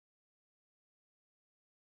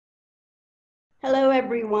Hello,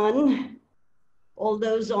 everyone, all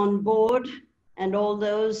those on board and all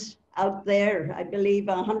those out there. I believe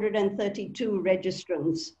 132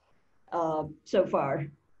 registrants so far.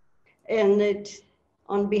 And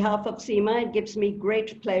on behalf of SEMA, it gives me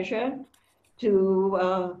great pleasure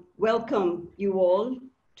to welcome you all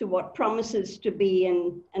to what promises to be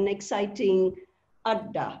an exciting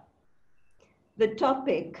adda. The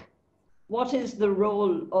topic, what is the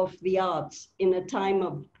role of the arts in a time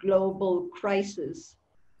of global crisis,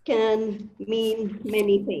 can mean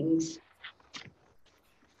many things.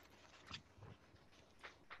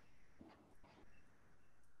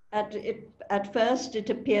 At first, it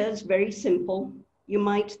appears very simple. You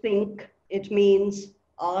might think it means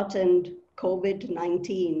art and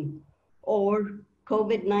COVID-19, or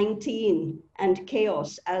COVID-19 and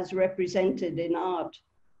chaos as represented in art,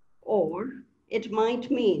 or it might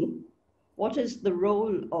mean, what is the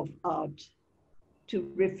role of art?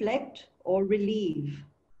 To reflect or relieve?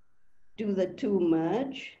 Do the two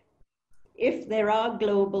merge? If there are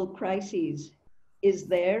global crises, is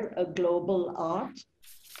there a global art?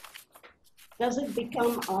 Does it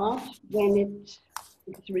become art when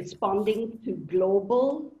it's responding to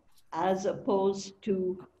global as opposed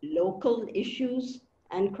to local issues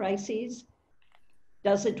and crises?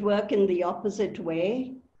 Does it work in the opposite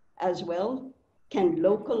way as well? Can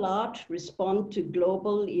local art respond to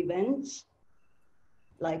global events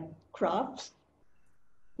like crafts?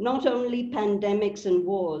 Not only pandemics and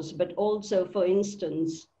wars, but also, for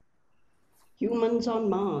instance, humans on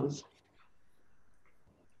Mars.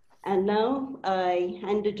 And now I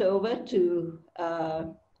hand it over to,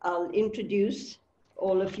 I'll introduce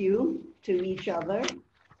all of you to each other.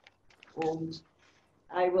 And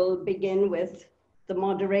I will begin with the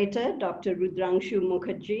moderator, Dr. RUDRANGSHU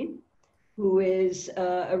MUKHERJEE, who is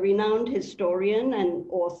a renowned historian and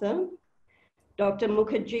author. Dr.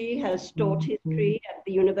 Mukherjee has taught history at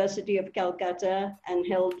the University of Calcutta and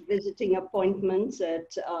held visiting appointments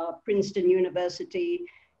at Princeton University,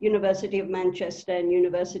 University of Manchester, and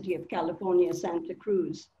University of California, Santa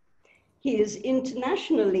Cruz. He is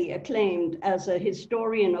internationally acclaimed as a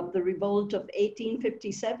historian of the revolt of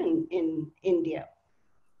 1857 in India.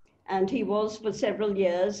 And he was for several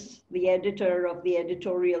years the editor of the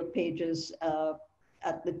editorial pages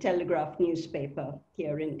at the Telegraph newspaper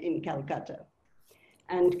here in Calcutta.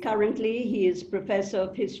 And currently he is professor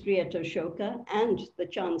of history at Ashoka and the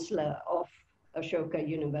chancellor of Ashoka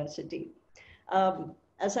University.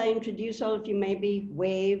 As I introduce all of you, maybe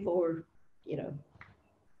wave or,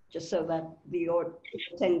 just so that the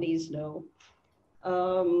attendees know.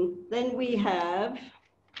 Then we have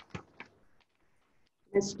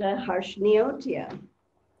Mr. Harsh NEOTIA,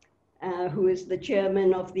 who is the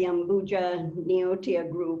chairman of the Ambuja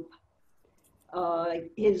NEOTIA group.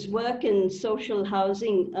 His work in social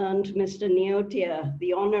housing earned Mr. NEOTIA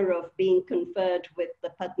the honor of being conferred with the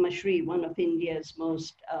Padma Shri, one of India's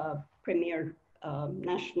most premier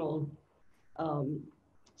national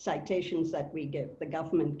citations that we give, the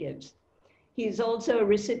government gives. He is also a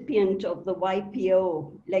recipient of the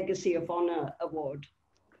YPO Legacy of Honor Award.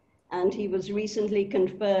 And he was recently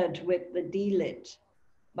conferred with the DLIT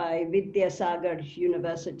by Vidyasagar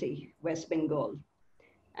University, West Bengal.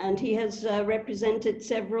 And he has represented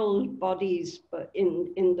several bodies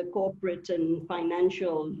in the corporate and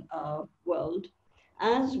financial world,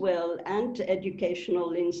 as well, and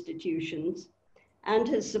educational institutions. And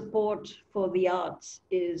his support for the arts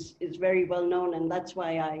is very well known. And that's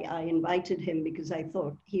why I invited him, because I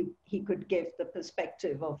thought he could give the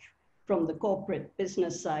perspective from the corporate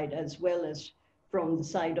business side, as well as from the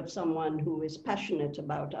side of someone who is passionate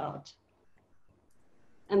about art.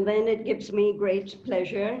 And then it gives me great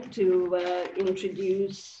pleasure to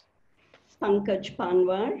introduce PANKAJ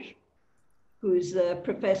PANWAR, who is a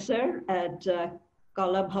professor at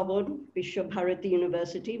Kala Bhavan, Vishwabharati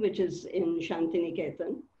University, which is in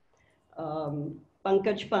Shantiniketan.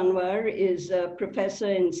 PANKAJ PANWAR is a professor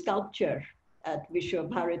in sculpture at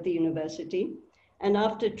Vishwabharati University. And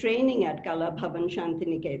after training at Kala Bhavan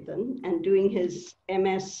Shantiniketan and doing his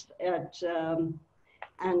MS at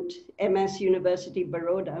and MS University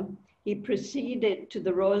Baroda, he proceeded to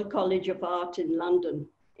the Royal College of Art in London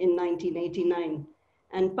in 1989.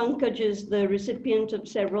 And Pankaj is the recipient of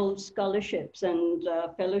several scholarships and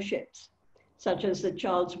fellowships, such as the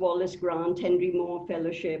Charles Wallace Grant, Henry Moore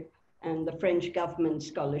Fellowship, and the French Government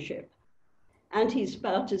Scholarship. And he's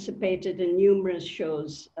participated in numerous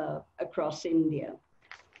shows across India.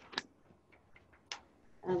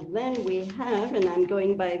 And then we have, and I'm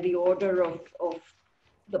going by the order of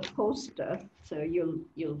the poster, so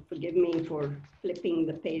you'll forgive me for flipping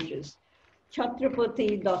the pages.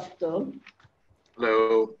 CHHATRAPATI Dutta.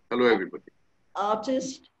 Hello, everybody.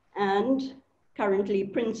 artist and currently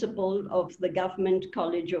principal of the Government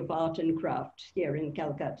College of Art and Craft here in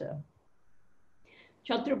Calcutta.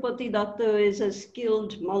 CHHATRAPATI Dutta is a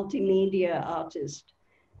skilled multimedia artist,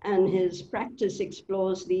 and his practice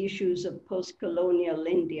explores the issues of post-colonial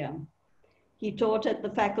India. He taught at the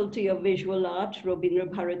Faculty of Visual Art,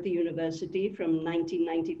 Rabindra Bharati University from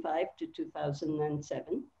 1995 to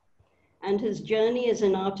 2007. And his journey as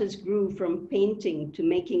an artist grew from painting to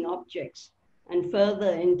making objects and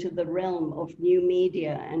further into the realm of new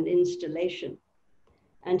media and installation.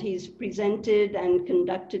 And he's presented and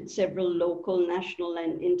conducted several local, national,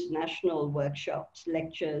 and international workshops,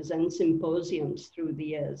 lectures, and symposiums through the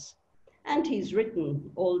years. And he's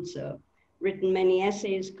written many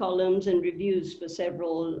essays, columns, and reviews for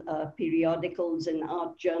several periodicals and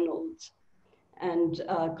art journals, and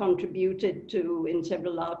contributed to in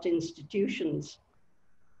several art institutions.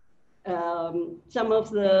 Some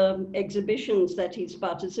of the exhibitions that he's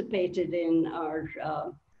participated in are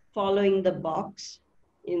Following the Box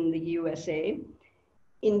in the USA,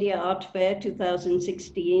 India Art Fair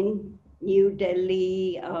 2016, New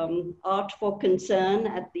Delhi Art for Concern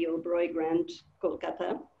at the Oberoi Grand,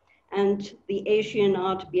 Kolkata, and the Asian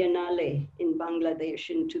Art Biennale in Bangladesh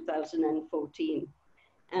in 2014,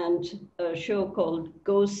 and a show called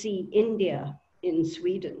Go See India in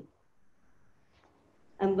Sweden.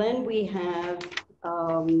 And then we have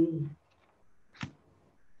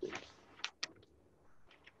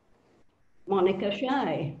Monica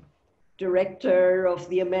SHIE, director of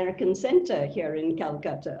the American Center here in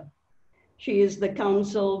Calcutta. She is the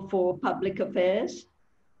Counsel for Public Affairs,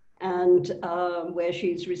 and where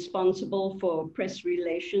she's responsible for press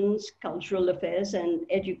relations, cultural affairs, and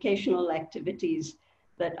educational activities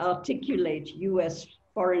that articulate US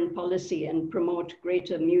foreign policy and promote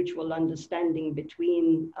greater mutual understanding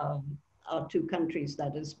between our two countries,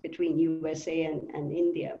 that is, between USA and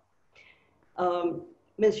India.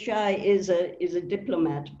 Ms. SHIE is a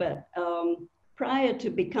diplomat, but prior to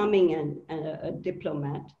becoming a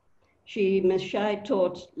diplomat, Ms. SHIE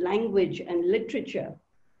taught language and literature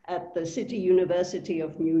at the City University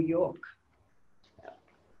of New York.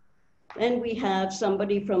 Then we have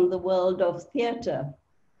somebody from the world of theater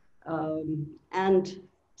and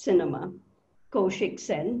cinema, KAUSHIK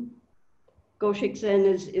Sen. KAUSHIK Sen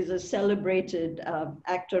is a celebrated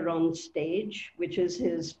actor on stage, which is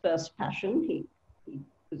his first passion. He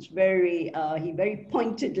very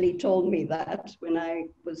pointedly told me that when I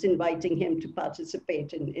was inviting him to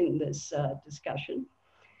participate in this discussion.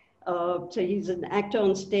 So he's an actor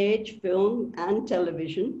on stage, film, and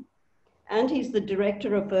television. And he's the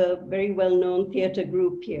director of a very well-known theater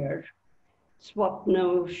group here,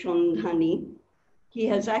 Swapno Shondhani. He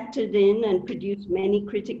has acted in and produced many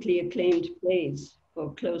critically acclaimed plays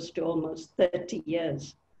for close to almost 30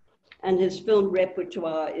 years. And his film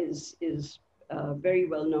repertoire is very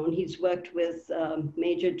well known. He's worked with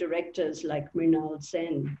major directors like Mrinal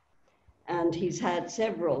Sen, and he's had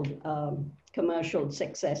several commercial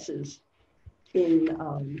successes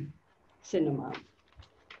in cinema.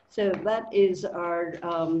 So that is our,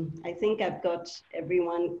 I think I've got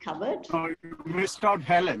everyone covered. Oh, you missed out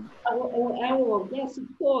Helen. Oh, yes, of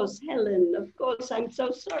course, Helen, of course, I'm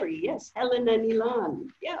so sorry. Yes, Helen and Ilan,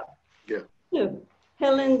 yeah. Yeah. So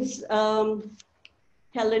Helen's,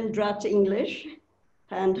 Helen DRUTT English,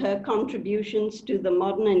 and her contributions to the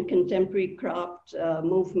modern and contemporary craft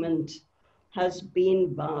movement has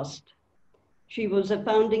been vast. She was a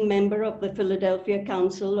founding member of the Philadelphia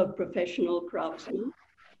Council of Professional Craftsmen.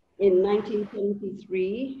 In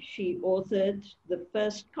 1973, she authored the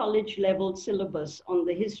first college-level syllabus on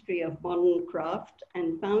the history of modern craft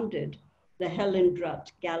and founded the Helen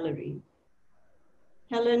DRUTT Gallery.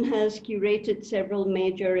 Helen has curated several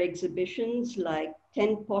major exhibitions like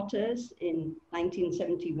 10 Potters in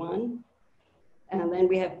 1971. And then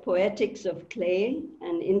we have Poetics of Clay,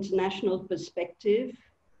 an International Perspective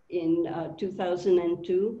in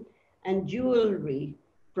 2002, and Jewelry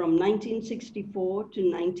from 1964 to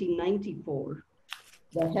 1994.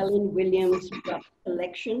 The Helen Williams DRUTT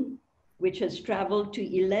Collection, which has traveled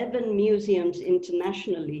to 11 museums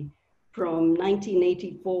internationally from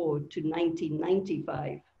 1984 to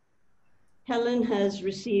 1995. Helen has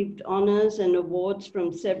received honors and awards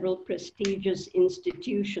from several prestigious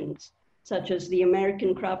institutions, such as the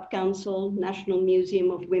American Craft Council, National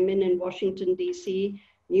Museum of Women in Washington, D.C.,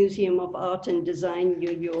 Museum of Art and Design,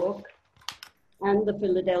 New York, and the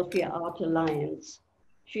Philadelphia Art Alliance.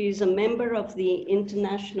 She is a member of the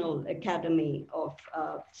International Academy of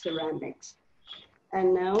Ceramics.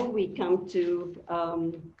 And now we come to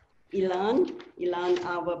Ilan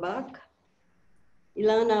AVERBUCH.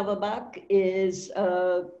 Ilan AVERBUCH is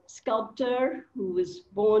a sculptor who was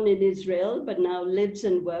born in Israel, but now lives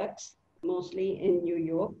and works mostly in New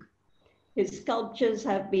York. His sculptures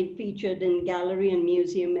have been featured in gallery and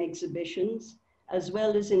museum exhibitions, as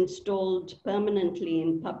well as installed permanently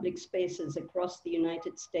in public spaces across the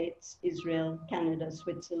United States, Israel, Canada,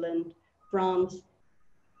 Switzerland, France,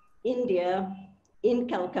 India, in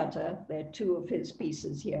Calcutta, there are 2 of his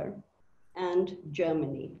pieces here, and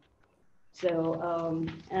Germany. So,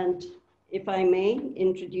 and if I may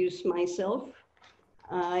introduce myself,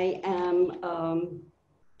 I am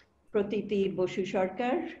PRATITI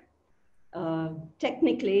SARKAR,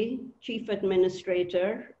 technically Chief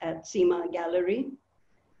Administrator at SEMA Gallery,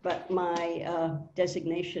 but my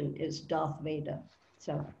designation is Darth Vader.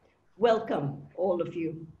 So welcome, all of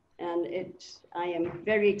you. And I am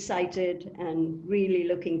very excited and really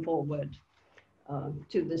looking forward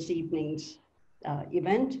to this evening's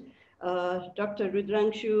event. Dr.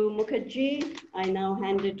 RUDRANGSHU MUKHERJEE, I now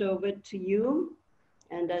hand it over to you.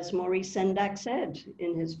 And as Maurice Sendak said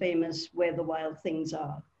in his famous Where the Wild Things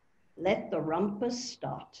Are, let the rumpus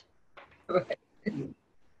start.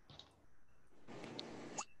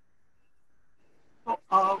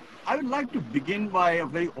 I would like to begin by a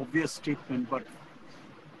very obvious statement, but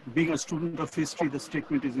being a student of history, the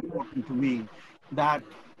statement is important to me, that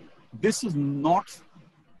this is not,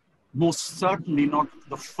 most certainly not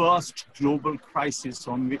the first global crisis,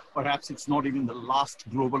 or perhaps it's not even the last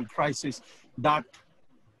global crisis that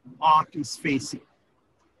art is facing.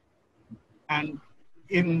 And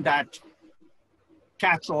in that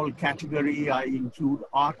catch-all category, I include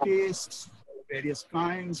artists, various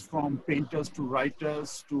kinds, from painters to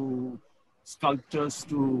writers to sculptors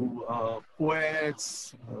to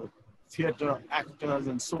poets, theater actors,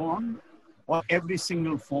 and so on, or every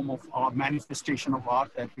single form of art, manifestation of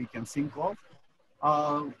art that we can think of.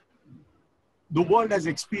 The world has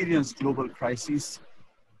experienced global crises.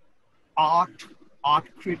 Art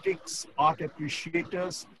critics, art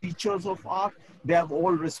appreciators, teachers of art, they have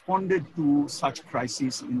all responded to such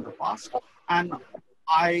crises in the past. And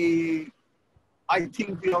I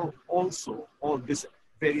think we are also, all these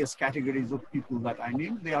various categories of people that I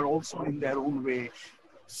named, they are also in their own way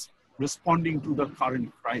responding to the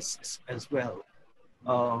current crisis as well.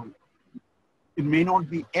 It may not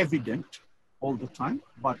be evident all the time,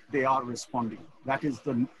 but they are responding. That is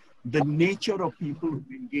the nature of people who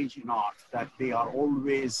engage in art, that they are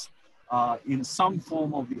always in some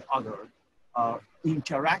form or the other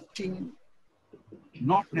interacting,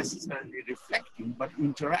 not necessarily reflecting, but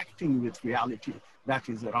interacting with reality that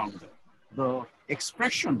is around them. The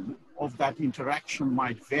expression of that interaction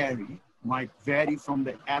might vary from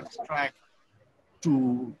the abstract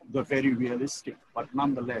to the very realistic, but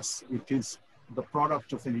nonetheless, it is the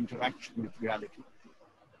product of an interaction with reality.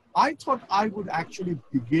 I thought I would actually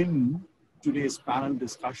begin today's panel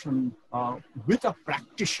discussion with a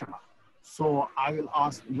practitioner. So I will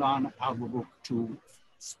ask Ilan AVERBUCH to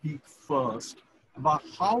speak first about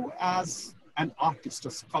how, as an artist,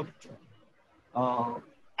 a sculptor,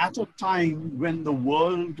 at a time when the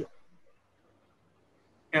world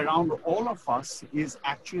around all of us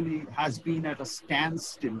has been at a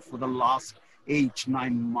standstill for the last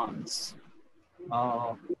 8-9 months,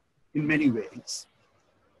 in many ways.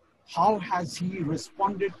 How has he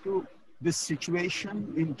responded to this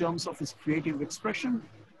situation in terms of his creative expression?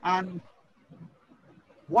 And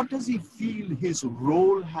what does he feel his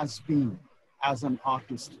role has been as an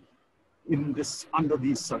artist under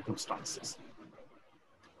these circumstances?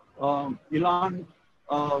 Ilan,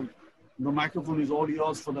 the microphone is all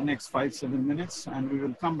yours for the next 5-7 minutes, and we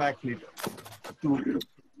will come back later to...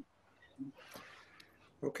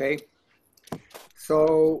 Okay.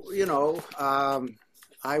 So, you know,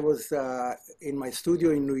 I was in my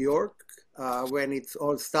studio in New York when it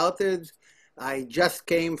all started. I just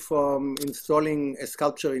came from installing a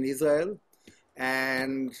sculpture in Israel,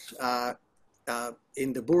 and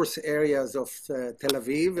in the Bourse areas of Tel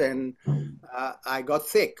Aviv, and I got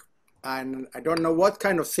sick. And I don't know what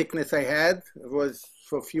kind of sickness I had. It was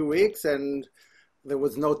for a few weeks, and there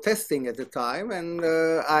was no testing at the time. And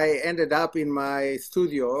I ended up in my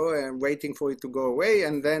studio and waiting for it to go away.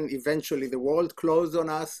 And then eventually the world closed on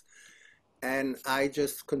us, and I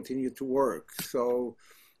just continued to work. So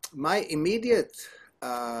my immediate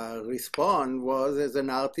response was, as an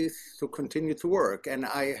artist, to continue to work. And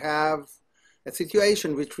I have a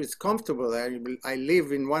situation which was comfortable. I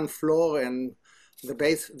live in one floor, and the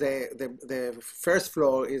first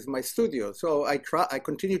floor is my studio. So I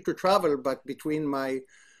continue to travel, but between my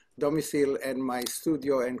domicile and my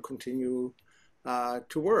studio, and continue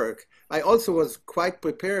to work. I also was quite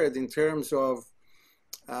prepared in terms of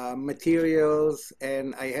materials,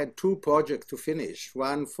 and I had two projects to finish.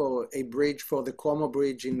 One for a bridge for the Como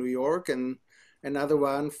Bridge in New York, and another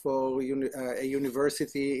one for a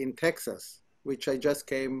university in Texas, which I just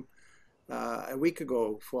came a week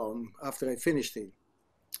ago from after I finished it.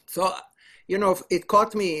 So, you know, it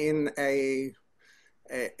caught me in a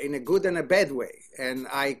good and a bad way, and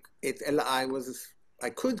I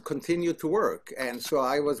could continue to work, and so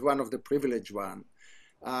I was one of the privileged ones.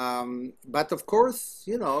 But of course,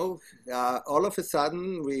 you know, all of a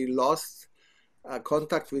sudden we lost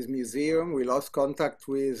contact with museum, we lost contact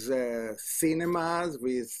with cinemas,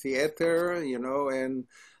 with theater, you know,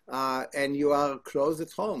 and you are close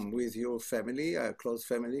at home with your family, close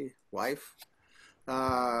family, wife,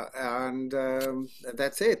 and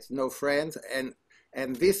that's it, no friends,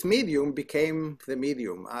 and this medium became the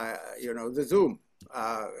medium, you know, the Zoom,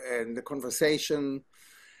 and the conversation.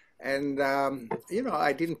 And, you know,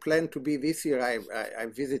 I didn't plan to be this year. I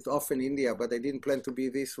visit often India, but I didn't plan to be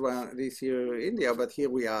this year in India, but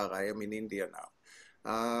here we are. I am in India now.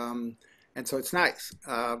 And so it's nice.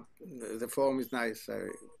 The forum is nice.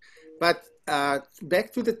 But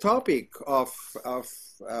back to the topic of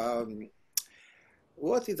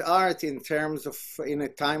what is art in terms of in a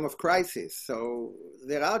time of crisis. So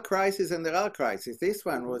there are crises and there are crises. This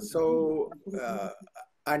one was so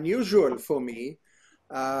unusual for me.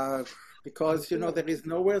 Because, you know, there is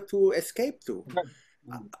nowhere to escape to.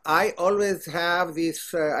 I always have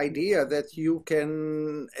this idea that you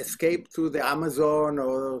can escape to the Amazon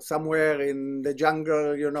or somewhere in the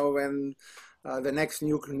jungle, you know, when the next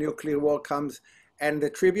nuclear war comes. And the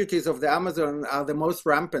tributaries of the Amazon are the most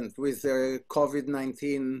rampant with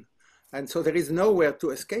COVID-19. And so there is nowhere to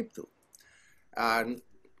escape to.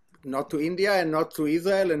 Not to India and not to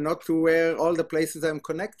Israel and not to where all the places I'm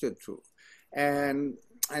connected to. And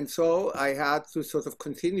so I had to sort of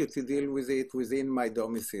continue to deal with it within my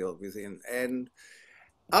domicile, and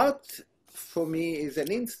art for me is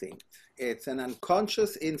an instinct. It's an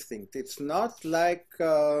unconscious instinct. It's not like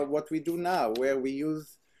what we do now, where we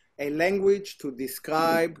use a language to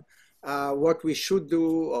describe what we should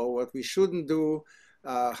do or what we shouldn't do,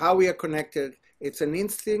 how we are connected. It's an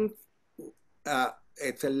instinct.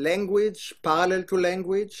 It's a language parallel to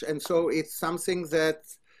language, and so it's something that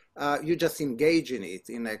you just engage in it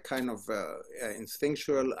in a kind of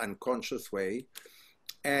instinctual, unconscious way.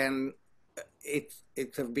 And it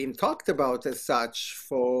has been talked about as such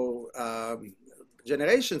for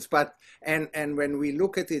generations, but and when we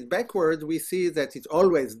look at it backward, we see that it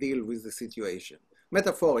always deals with the situation,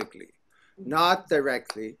 metaphorically, not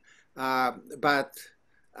directly, but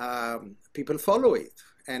people follow it,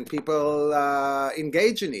 and people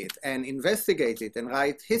engage in it, and investigate it, and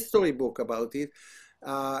write history book about it,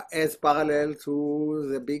 as parallel to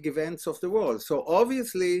the big events of the world. So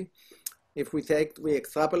obviously, if we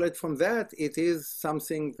extrapolate from that, it is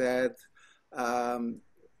something that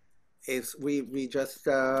it's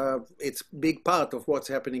big part of what's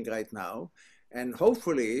happening right now. And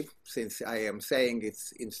hopefully, since I am saying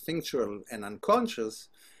it's instinctual and unconscious,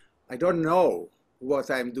 I don't know what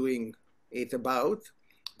I'm doing it about,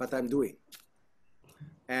 but I'm doing.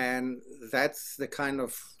 And that's the kind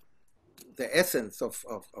of the essence of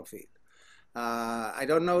it. I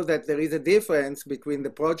don't know that there is a difference between the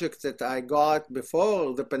projects that I got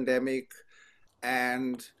before the pandemic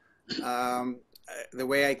and the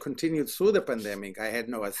way I continued through the pandemic. I had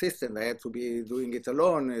no assistant. I had to be doing it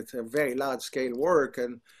alone. It's a very large scale work,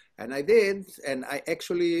 and I did, and I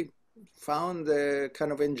actually found a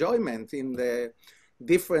kind of enjoyment in the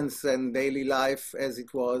difference in daily life as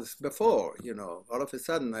it was before. You know, all of a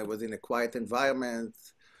sudden I was in a quiet environment,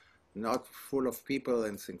 not full of people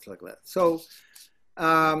and things like that. So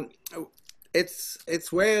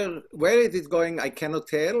it's where it is going, I cannot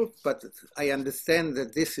tell, but I understand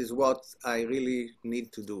that this is what I really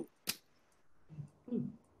need to do.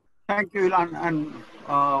 Thank you, Ilan. And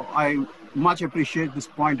I much appreciate this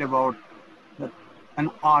point about that an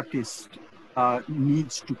artist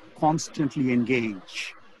needs to constantly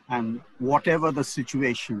engage, and whatever the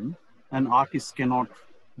situation, an artist cannot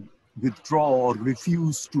withdraw or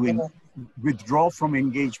refuse to withdraw from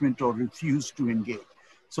engagement or refuse to engage.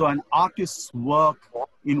 So an artist's work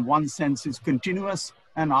in one sense is continuous.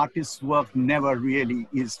 An artist's work never really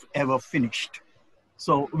is ever finished.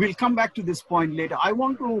 So we'll come back to this point later. I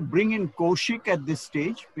want to bring in KAUSHIK at this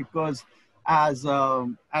stage because as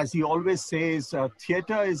he always says,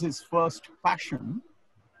 theater is his first passion,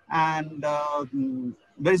 and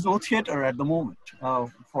there is no theater at the moment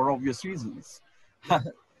for obvious reasons.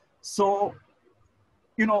 So,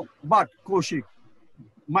 you know, but KAUSHIK,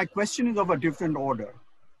 my question is of a different order.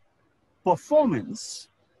 Performance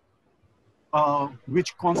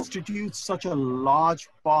which constitutes such a large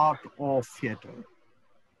part of theater.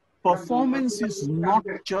 Performance is not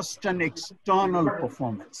just an external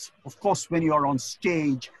performance. Of course, when you are on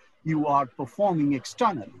stage, you are performing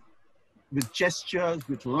externally with gestures,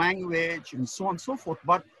 with language, and so on and so forth.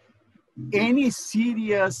 But any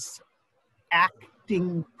serious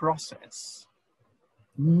acting process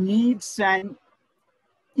needs an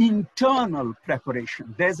internal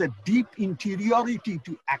preparation. There's a deep interiority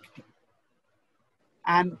to acting.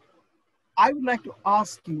 And I would like to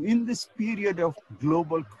ask you, in this period of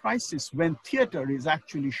global crisis, when theater is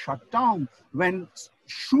actually shut down, when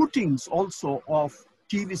shootings also of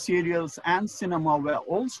TV serials and cinema were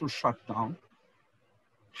also shut down,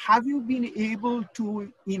 have you been able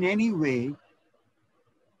to, in any way,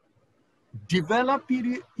 develop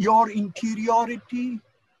your interiority,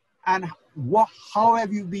 and how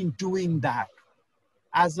have you been doing that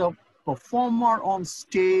as a performer on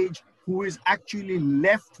stage who is actually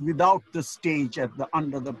left without the stage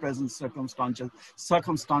under the present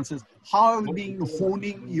circumstances? How have you been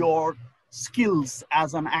honing your skills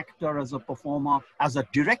as an actor, as a performer, as a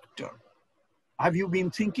director? Have you been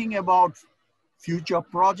thinking about future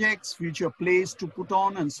projects, future plays to put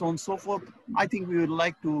on, and so on and so forth? I think we would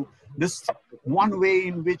like to, this one way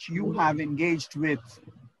in which you have engaged with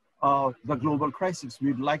the global crisis.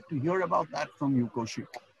 We'd like to hear about that from you, Kaushik.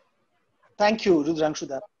 Thank you,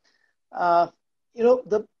 RUDRANGSHU. You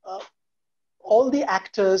know, all the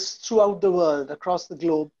actors throughout the world, across the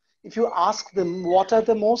globe, if you ask them what are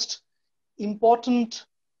the most important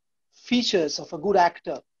features of a good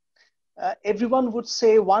actor, everyone would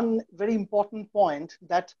say one very important point,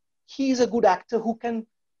 that he is a good actor who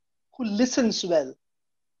listens well.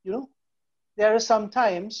 You know, there are some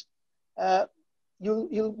times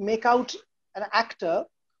you make out an actor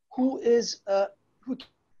who is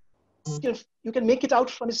you can make it out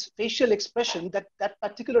from his facial expression that that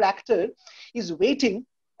particular actor is waiting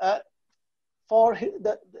for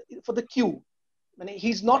the cue. I mean,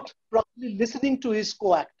 he's not properly listening to his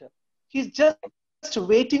co-actor. He's just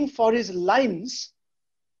waiting for his lines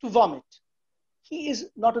to vomit. He is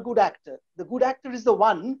not a good actor. The good actor is the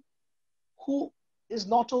one who is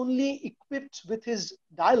not only equipped with his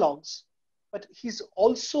dialogues, but he's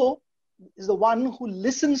also is the one who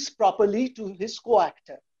listens properly to his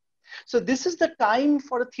co-actor. So this is the time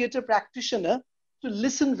for a theater practitioner to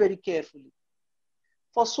listen very carefully.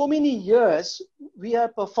 For so many years, we are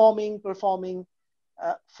performing,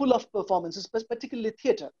 full of performances, particularly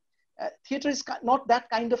theater. Theater is not that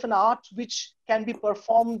kind of an art which can be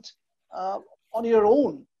performed on your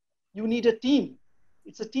own. You need a team.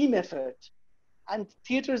 It's a team effort. And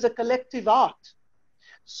theater is a collective art.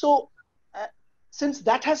 So since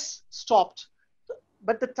that has stopped,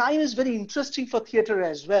 but the time is very interesting for theater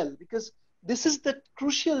as well, because this is the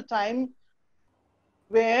crucial time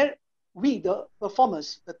where we, the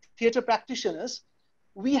performers, the theater practitioners,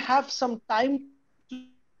 we have some time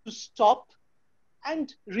to stop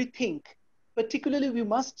and rethink. Particularly, we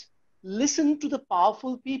must listen to the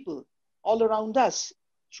powerful people all around us,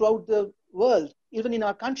 throughout the world, even in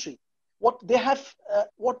our country, what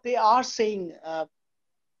they are saying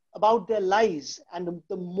about their lives. And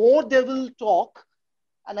the more they will talk,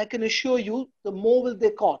 and I can assure you, the more will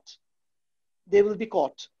they caught. They will be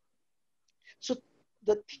caught. So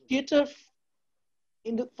the theater,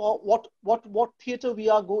 for what theater we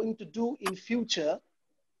are going to do in future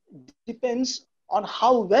depends on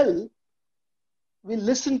how well we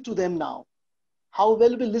listen to them now, how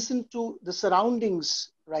well we listen to the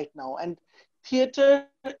surroundings right now. And theater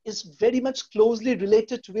is very much closely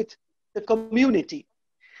related with the community.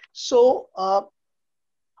 So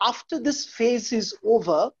after this phase is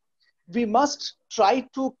over, we must try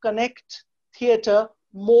to connect theater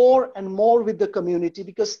more and more with the community,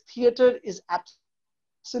 because theater is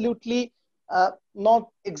absolutely not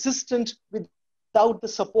existent without the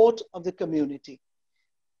support of the community.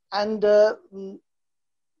 And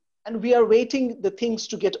we are waiting the things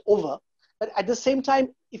to get over. But at the same time,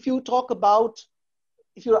 if you talk about,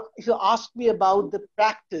 if you ask me about the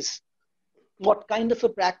practice, what kind of a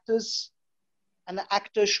practice an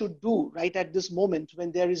actor should do right at this moment,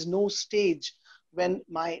 when there is no stage, when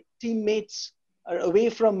my teammates are away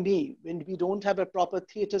from me, when we don't have a proper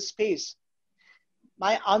theater space,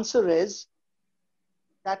 my answer is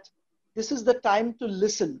that this is the time to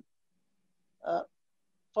listen.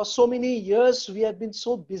 For so many years, we have been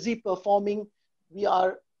so busy performing. We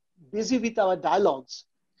are busy with our dialogues.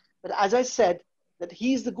 But as I said, that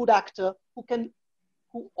he is the good actor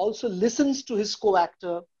who also listens to his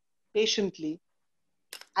co-actor patiently,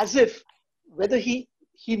 as if whether he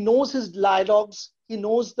knows his dialogues, he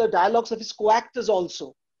knows the dialogues of his co-actors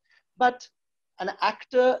also. But an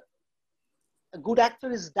actor, a good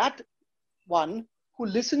actor is that one who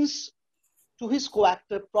listens to his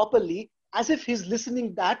co-actor properly as if he's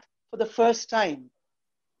listening that for the first time.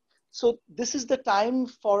 So this is the time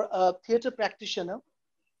for a theater practitioner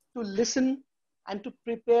to listen and to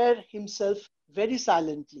prepare himself very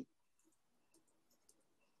silently.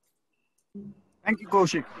 Thank you,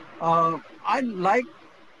 Kaushik. I'd like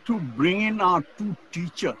to bring in our two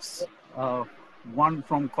teachers, one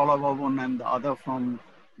from Kolabhavan and the other from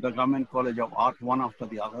the Government College of Art, one after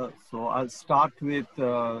the other. So I'll start with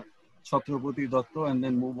CHHATRAPATI Datta and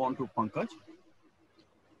then move on to PANKAJ.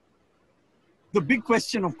 The big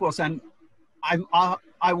question, of course, and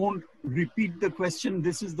I won't repeat the question.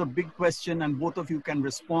 This is the big question, and both of you can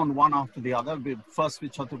respond one after the other. First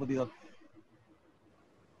with CHHATRAPATI Datta.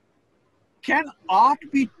 Can art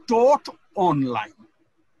be taught online?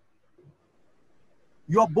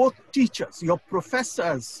 You're both teachers, you're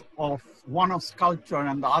professors of one of sculpture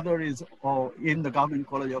and the other is in the Government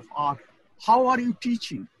College of Art. How are you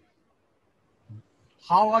teaching?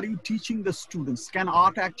 How are you teaching the students? Can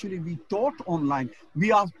art actually be taught online? We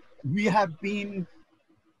have been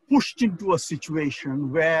pushed into a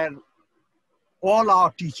situation where all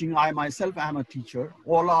our teaching, I myself am a teacher,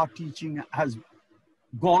 all our teaching has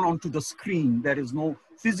gone onto the screen. There is no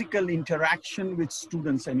physical interaction with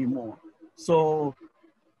students anymore. So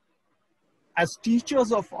as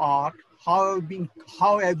teachers of art, how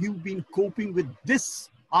have you been coping with this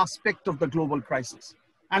aspect of the global crisis?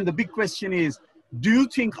 And the big question is, do you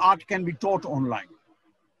think art can be taught online?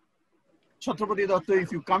 CHHATRAPATI Datta,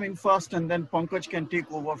 if you come in first and then Pankaj can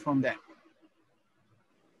take over from there.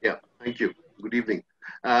 Yeah, thank you. Good evening.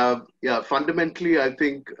 Yeah, fundamentally, I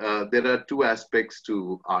think there are two aspects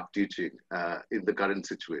to art teaching in the current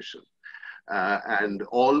situation. And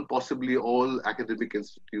possibly all academic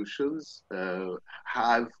institutions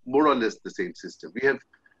have more or less the same system.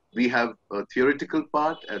 We have a theoretical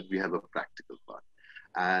part and we have a practical part.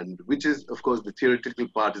 And which is, of course, the theoretical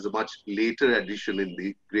part is a much later addition in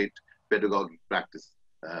the great pedagogic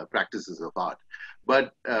practices of art.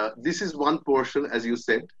 But this is one portion, as you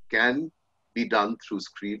said, can be done through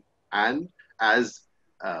screen, and as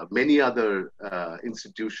many other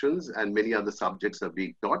institutions and many other subjects are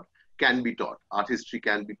being taught, can be taught. Art history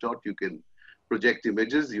can be taught. You can project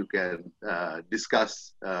images, you can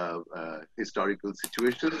discuss historical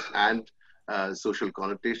situations and social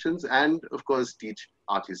connotations, and of course teach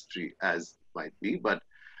art history as might be. But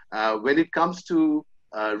when it comes to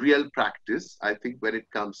real practice, I think when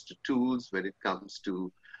it comes to tools, when it comes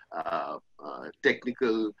to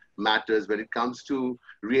technical matters, when it comes to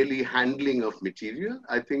really handling of material,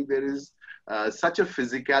 I think there is such a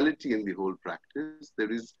physicality in the whole practice.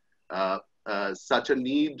 There is such a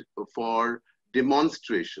need for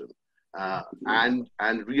demonstration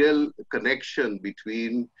and real connection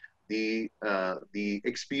between the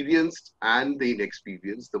experienced and the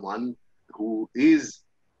inexperienced, the one who is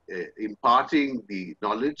imparting the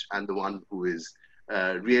knowledge and the one who is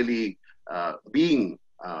really being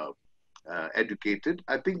educated.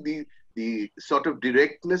 I think the sort of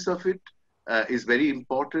directness of it is very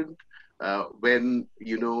important when,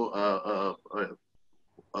 you know,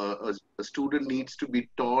 a student needs to be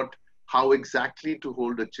taught how exactly to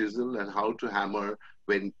hold a chisel and how to hammer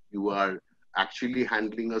when you are actually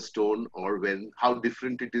handling a stone, or how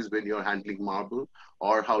different it is when you're handling marble,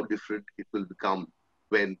 or how different it will become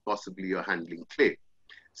when possibly you're handling clay.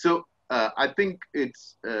 So I think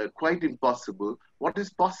it's quite impossible. What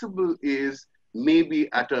is possible is maybe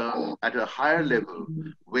at a higher level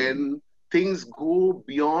when things go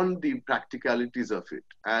beyond the practicalities of it,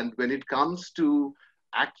 and when it comes to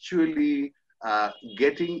actually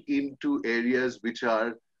getting into areas which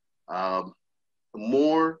are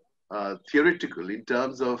more theoretical in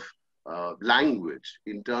terms of language,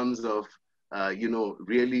 in terms of you know,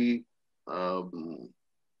 really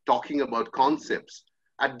talking about concepts.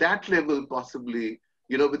 At that level, possibly,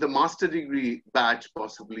 you know, with a master degree batch,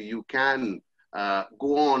 possibly you can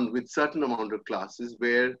go on with certain amount of classes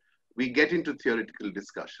where we get into theoretical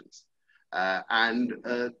discussions.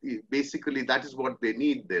 Basically that is what they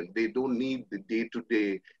need then. They don't need the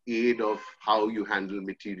day-to-day aid of how you handle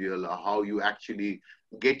material or how you actually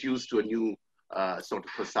get used to a new sort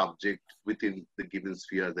of a subject within the given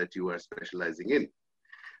sphere that you are specializing in.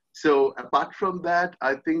 So apart from that,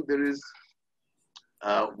 I think there is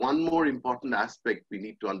one more important aspect we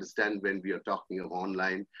need to understand when we are talking of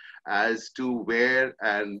online as to where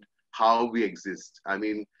and how we exist. I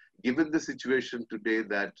mean, given the situation today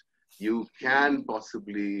that you can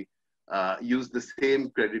possibly use the same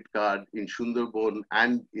credit card in Sundarban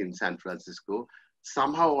and in San Francisco,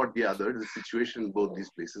 somehow or the other, the situation in both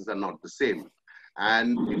these places are not the same.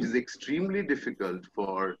 And it is extremely difficult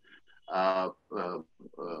for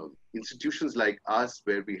institutions like us,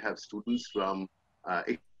 where we have students from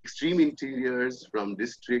extreme interiors, from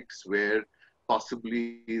districts where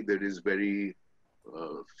possibly there is very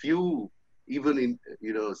few, even in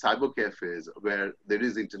cyber cafes where there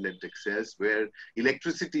is internet access, where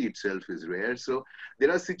electricity itself is rare. So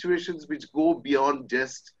there are situations which go beyond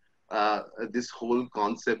just this whole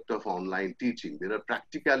concept of online teaching. There are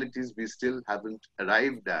practicalities we still haven't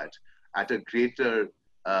arrived at a greater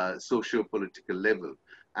socio-political level.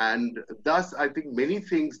 And thus, I think many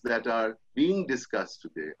things that are being discussed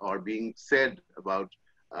today or being said about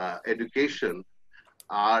education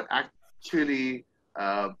are actually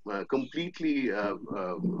completely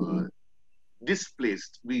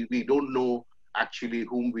displaced. We don't know actually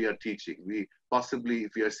whom we are teaching. We possibly,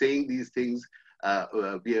 if we are saying these things,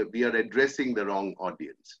 we are addressing the wrong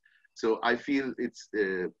audience. So I feel it's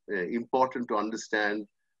important to understand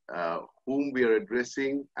whom we are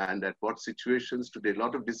addressing and at what situations. Today, a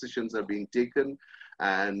lot of decisions are being taken,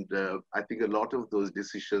 and I think a lot of those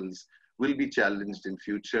decisions will be challenged in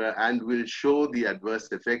future and will show the adverse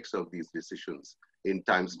effects of these decisions in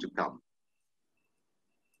times to come.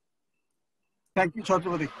 Thank you,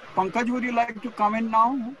 Chhatrapati. Pankaj, would you like to comment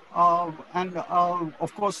now?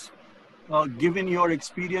 Of course, given your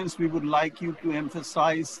experience, we would like you to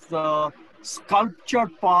emphasize the sculpture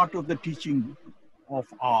part of the teaching of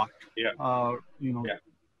art. Yeah.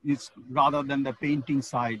 It's rather than the painting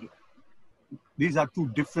side. These are two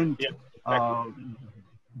different,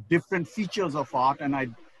 different features of art, and I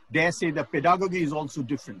dare say the pedagogy is also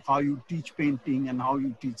different. How you teach painting and how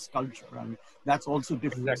you teach sculpture, I mean, that's also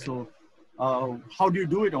different. Exactly. So, how do you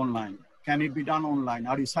do it online? Can it be done online?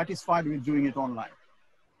 Are you satisfied with doing it online?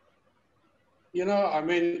 I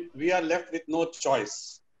mean, we are left with no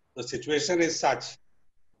choice. The situation is such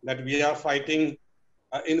that we are fighting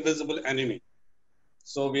an invisible enemy.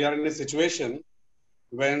 So we are in a situation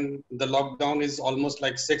when the lockdown is almost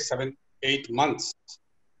like 6, 7, 8 months.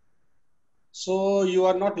 So you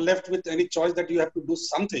are not left with any choice that you have to do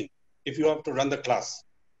something if you have to run the class.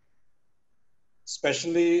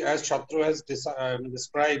 Especially as Chhatru has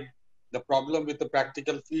described the problem with the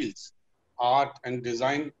practical fields, art and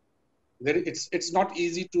design. It's not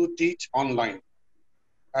easy to teach online,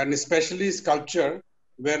 and especially sculpture,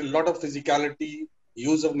 where a lot of physicality,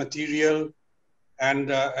 use of material, and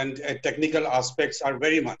technical aspects are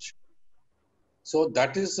very much. So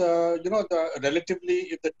that is, the relatively,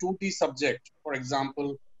 if the 2D subject, for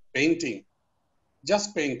example, painting,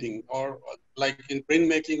 just painting, or like in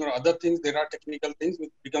printmaking or other things, there are technical things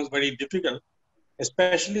which becomes very difficult.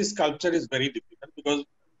 Especially sculpture is very difficult because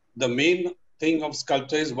the main thing of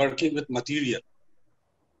sculpture is working with material.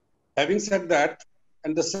 Having said that,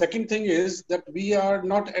 and the second thing is that we are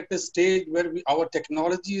not at a stage where our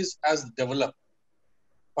technology is as developed.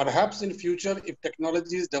 Perhaps in future, if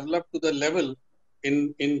technology is developed to the level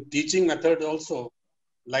in teaching method also,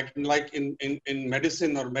 like in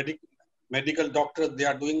medicine or medical doctors, they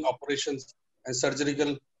are doing operations and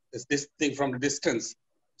surgical this thing from a distance.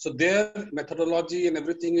 So their methodology and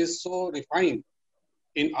everything is so refined.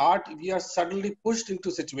 In art, we are suddenly pushed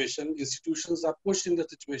into situation, institutions are pushed in the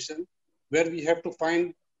situation where we have to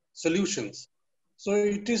find solutions. So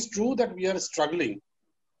it is true that we are struggling.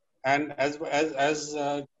 And as what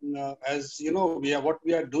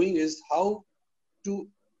we are doing is how to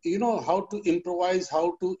improvise,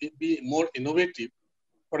 how to be more innovative.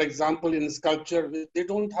 For example, in sculpture, they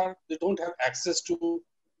don't have access to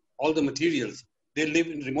all the materials. They live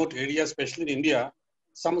in remote areas, especially in India.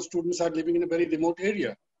 Some students are living in a very remote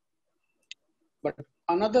area. But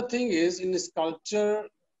another thing is in sculpture,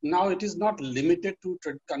 now it is not limited to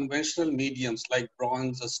conventional mediums like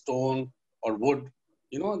bronze or stone or wood.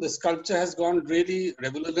 The sculpture has gone really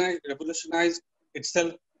revolutionized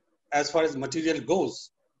itself as far as material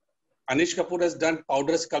goes. Anish Kapoor has done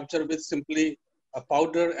powder sculpture with simply a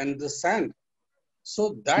powder and the sand.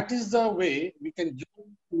 So that is the way we can use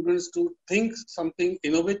students to think something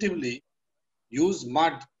innovatively, use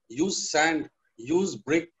mud, use sand, use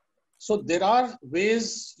brick. So there are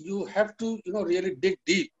ways you have to, really dig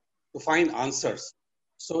deep to find answers.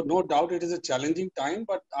 So no doubt it is a challenging time,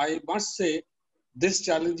 but I must say this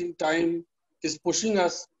challenging time is pushing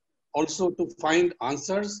us also to find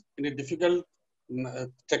answers in a difficult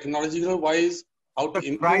technological wise, how to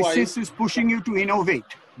improvise. The crisis is pushing you to innovate.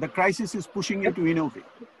 The crisis is pushing you to innovate.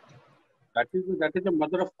 That is the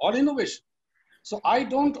mother of all innovation. So I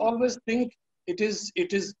don't always think it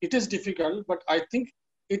is difficult, but I think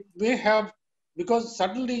it may have, because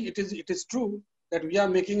suddenly it is true that we are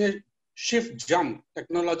making a shift jump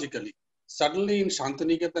technologically. Suddenly in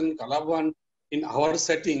Shantiniketan, Kalabhavan, in our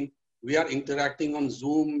setting, we are interacting on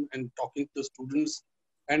Zoom and talking to students.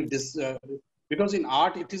 And this, because in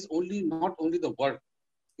art, it is not only the work,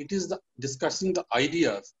 it is the discussing the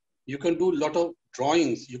ideas. You can do a lot of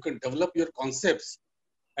drawings, you can develop your concepts.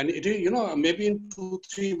 And it is, maybe in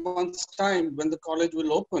 2-3 months' time, when the college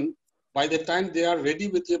will open, by the time they are ready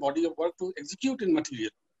with a body of work to execute in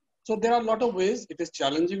material. So there are a lot of ways. It is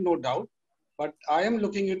challenging, no doubt, but I am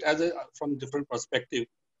looking at it from different perspective,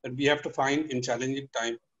 that we have to find in challenging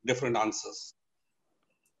time different answers.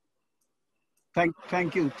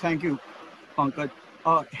 Thank you, Pankaj.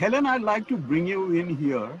 Helen, I'd like to bring you in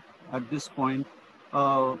here at this point.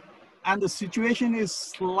 And the situation is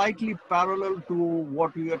slightly parallel to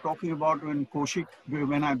what we were talking about when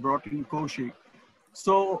I brought in KAUSHIK.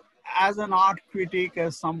 So as an art critic,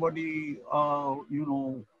 as somebody,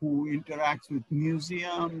 who interacts with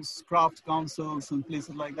museums, crafts councils and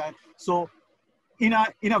places like that. So in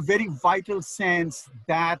a very vital sense,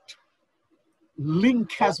 that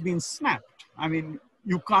link has been snapped. I mean,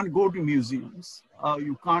 you can't go to museums.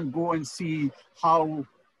 You can't go and see how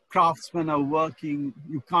craftsmen are working.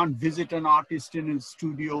 You can't visit an artist in his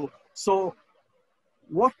studio. So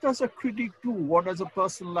what does a critic do? What does a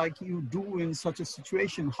person like you do in such a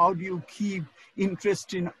situation? How do you keep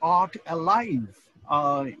interest in art alive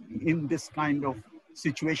in this kind of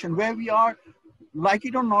situation where we are, like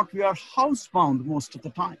it or not, we are housebound most of the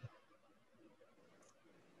time?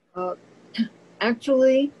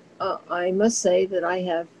 Actually, I must say that I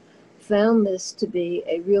have found this to be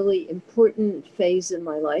a really important phase in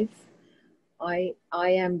my life. I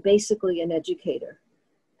am basically an educator,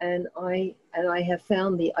 and I have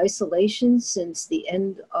found the isolation since the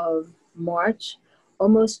end of March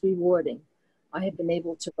almost rewarding. I have been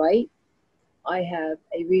able to write. I have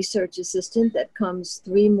a research assistant that comes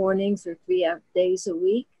 3 mornings or 3 days a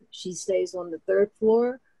week. She stays on the 3rd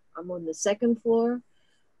floor. I'm on the 2nd floor.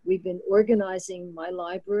 We've been organizing my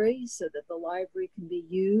library so that the library can be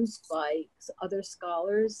used by other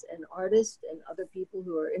scholars and artists and other people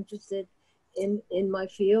who are interested in my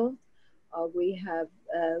field. We have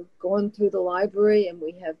gone through the library and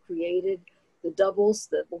we have created the doubles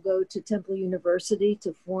that will go to Temple University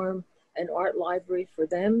to form an art library for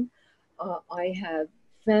them. I have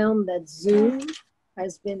found that Zoom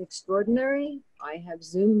has been extraordinary. I have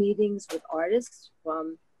Zoom meetings with artists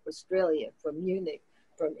from Australia, from Munich,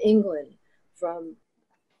 from England, from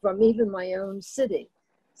even my own city,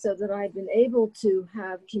 so that I've been able to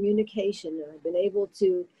have communication, and I've been able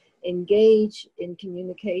to engage in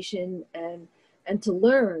communication and to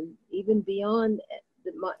learn even beyond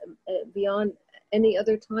any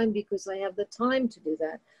other time, because I have the time to do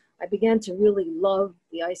that. I began to really love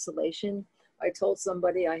the isolation. I told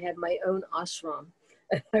somebody I had my own ashram,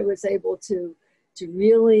 and I was able to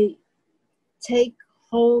really take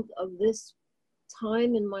hold of this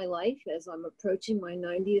time in my life as I'm approaching my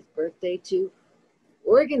 90th birthday to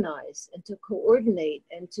organize and to coordinate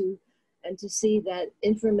and to see that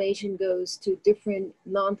information goes to different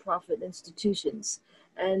nonprofit institutions.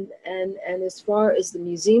 And as far as the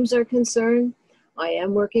museums are concerned, I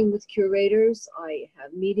am working with curators. I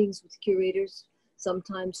have meetings with curators,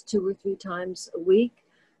 sometimes 2 or 3 times a week.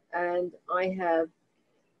 And I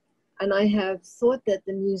have thought that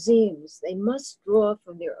the museums, they must draw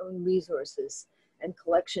from their own resources and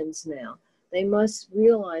collections now. They must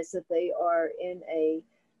realize that they are in a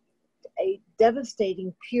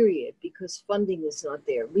devastating period because funding is not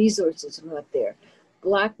there, resources are not there.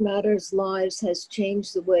 Black Matters Lives has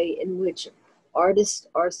changed the way in which artists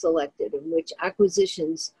are selected, in which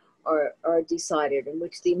acquisitions are decided, in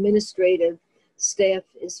which the administrative staff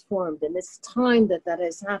is formed. And it's time that that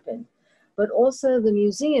has happened. But also the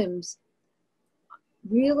museums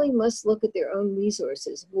really must look at their own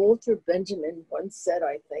resources. Walter Benjamin once said,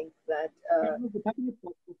 I think, that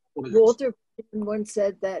Walter Benjamin once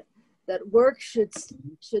said that work should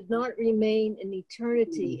not remain in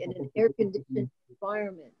eternity in an air-conditioned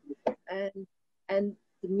environment, and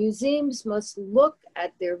the museums must look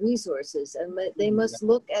at their resources, and they must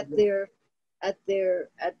look at the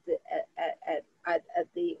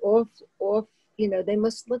off. They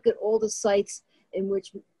must look at all the sites in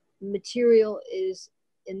which material is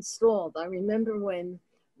installed. I remember when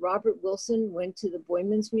Robert Wilson went to the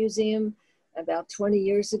Boymans Museum about 20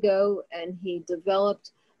 years ago, and he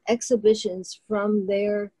developed exhibitions from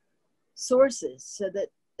their sources so that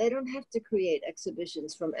they don't have to create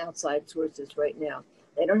exhibitions from outside sources right now.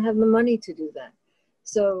 They don't have the money to do that.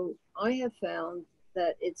 So I have found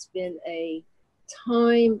that it's been a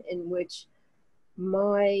time in which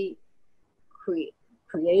my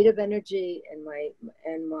creative energy and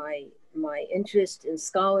my interest in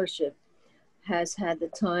scholarship has had the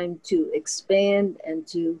time to expand and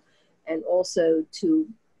also to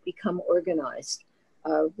become organized.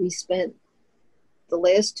 We spent the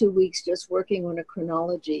last 2 weeks just working on a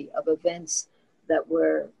chronology of events that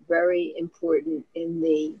were very important in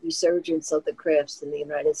the resurgence of the crafts in the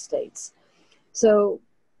United States. So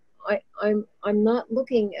I'm not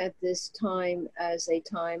looking at this time as a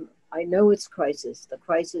time, I know it's crisis. The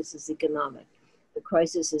crisis is economic. The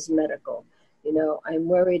crisis is medical. You know, I'm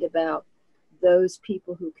worried about those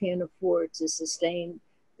people who can't afford to sustain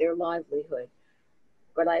their livelihood.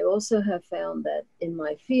 But I also have found that in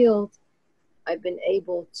my field, I've been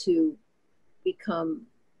able to become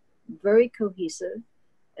very cohesive,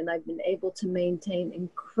 and I've been able to maintain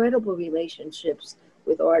incredible relationships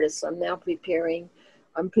with artists. I'm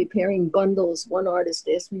preparing bundles. One artist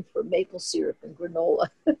asked me for maple syrup and granola,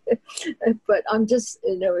 but I'm just,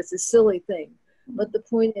 you know, it's a silly thing. But the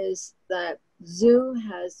point is that Zoom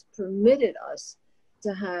has permitted us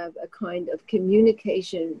to have a kind of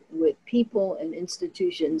communication with people and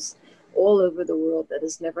institutions all over the world that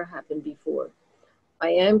has never happened before. I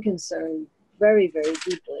am concerned very, very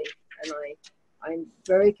deeply, and I'm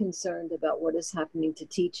very concerned about what is happening to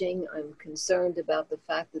teaching. I'm concerned about the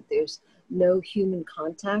fact that there's no human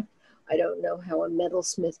contact. I don't know how a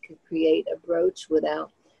metalsmith could create a brooch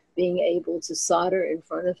without being able to solder in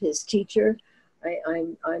front of his teacher.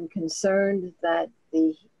 I'm concerned that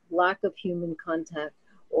the lack of human contact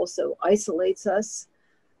also isolates us.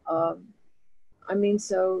 I mean,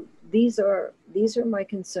 so these are my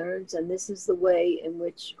concerns, and this is the way in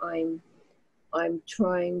which I'm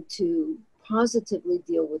trying to positively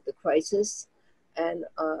deal with the crisis, and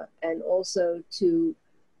also to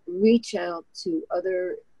reach out to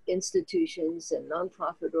other institutions and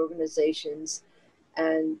nonprofit organizations,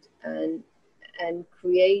 and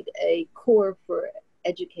create a core for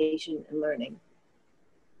education and learning.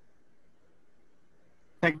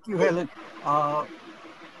 Thank you, Helen.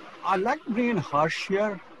 I'd like to bring in Harsh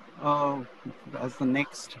here as the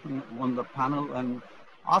next on the panel and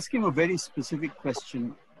ask him a very specific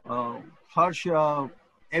question. Harsh,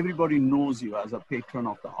 everybody knows you as a patron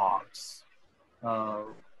of the arts,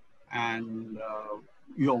 and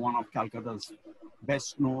you're one of Calcutta's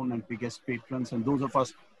best known and biggest patrons. And those of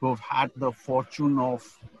us who have had the fortune of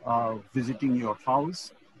visiting your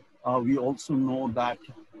house, we also know that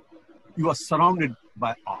you are surrounded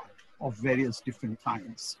by art of various different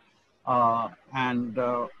kinds. So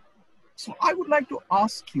I would like to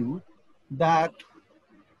ask you that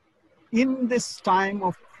in this time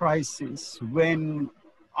of crisis, when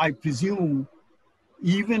I presume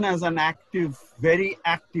even as an active, very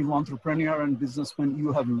active entrepreneur and businessman,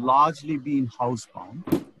 you have largely been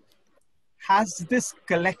housebound, has this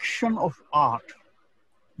collection of art,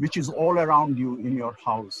 which is all around you in your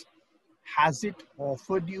house, has it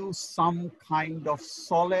offered you some kind of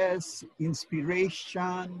solace,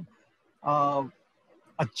 inspiration, a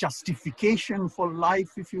justification for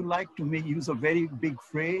life, if you like, to use a very big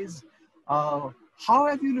phrase? How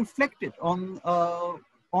have you reflected on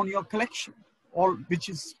your collection, which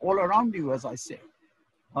is all around you, as I say?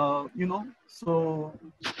 You know, so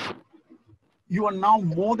you are now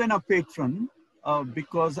more than a patron,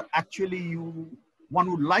 because actually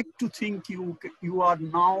one would like to think you are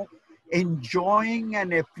now enjoying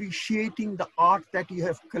and appreciating the art that you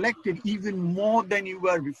have collected even more than you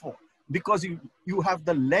were before, because you have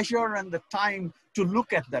the leisure and the time to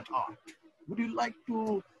look at that art. Would you like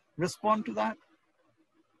to respond to that?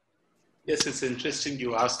 Yes, it's interesting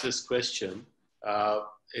you asked this question.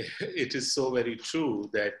 It is so very true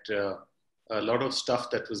that a lot of stuff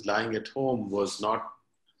that was lying at home was not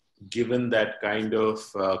given that kind of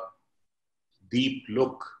deep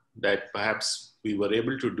look that perhaps we were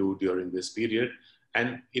able to do during this period.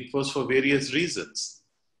 And it was for various reasons.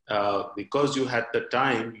 Because you had the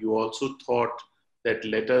time, you also thought that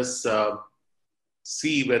let us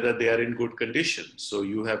see whether they are in good condition. So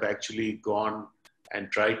you have actually gone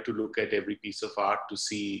and tried to look at every piece of art to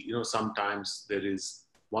see, you know, sometimes there is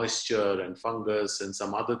moisture and fungus and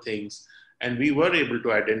some other things. And we were able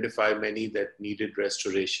to identify many that needed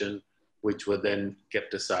restoration, which were then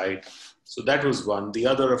kept aside. So that was one. The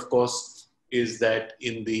other, of course, is that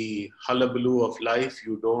in the hullabaloo of life,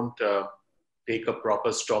 you don't take a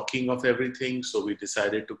proper stocking of everything. So we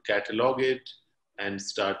decided to catalog it and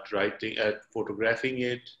start photographing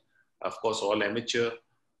it. Of course, all amateur,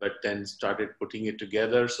 but then started putting it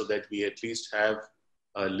together so that we at least have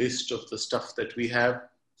a list of the stuff that we have.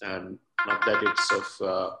 Not that it's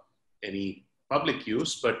of any public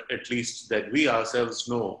use, but at least that we ourselves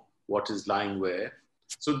know what is lying where.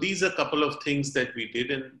 So these are a couple of things that we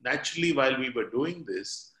did. And naturally, while we were doing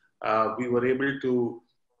this, we were able to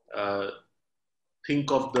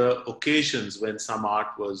think of the occasions when some art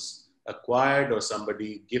was acquired or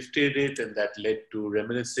somebody gifted it, and that led to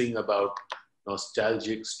reminiscing about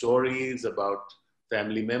nostalgic stories about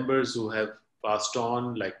family members who have passed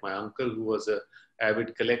on, like my uncle, who was an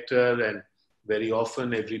avid collector, and very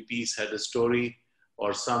often every piece had a story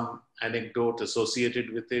or some anecdote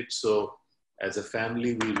associated with it. So as a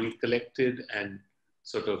family, we recollected and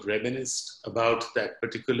sort of reminisced about that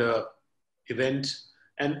particular event,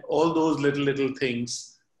 and all those little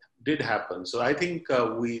things did happen. So I think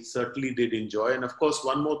we certainly did enjoy. And of course,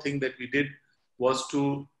 one more thing that we did was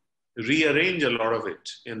to rearrange a lot of it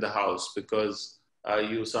in the house, because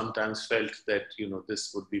you sometimes felt that,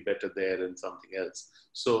 this would be better there and something else.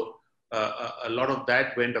 So a lot of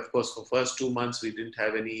that went. Of course, for first 2 months, we didn't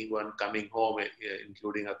have anyone coming home,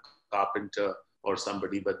 including a carpenter or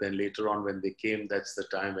somebody. But then later on, when they came, that's the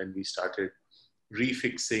time when we started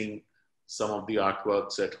refixing some of the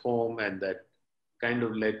artworks at home, and that kind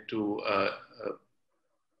of led to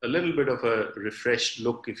a little bit of a refreshed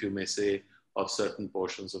look, if you may say, of certain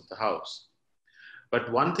portions of the house.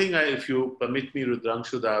 But one thing, if you permit me,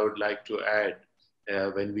 Rudrangshu, that I would like to add,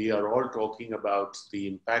 when we are all talking about the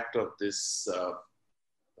impact of this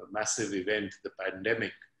massive event, the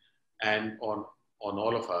pandemic, and on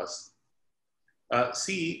all of us,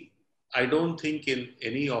 see, I don't think in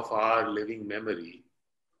any of our living memory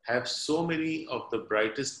have so many of the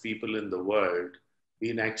brightest people in the world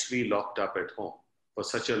been actually locked up at home for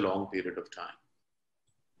such a long period of time.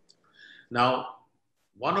 Now,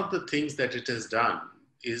 one of the things that it has done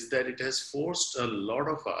is that it has forced a lot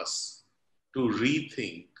of us to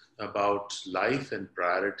rethink about life and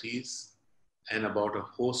priorities and about a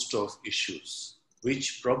host of issues,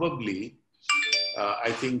 which probably,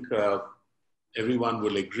 I think everyone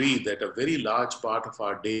will agree that a very large part of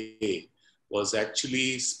our day was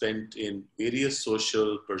actually spent in various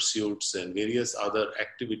social pursuits and various other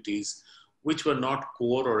activities which were not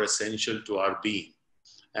core or essential to our being.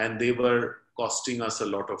 And they were costing us a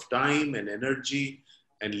lot of time and energy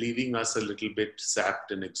and leaving us a little bit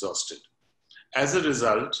sapped and exhausted. As a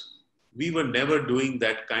result, we were never doing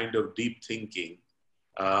that kind of deep thinking,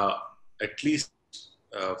 at least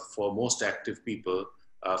for most active people,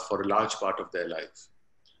 for a large part of their life.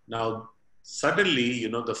 Now, suddenly,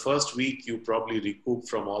 the first week you probably recoup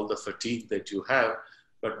from all the fatigue that you have,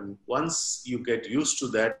 but once you get used to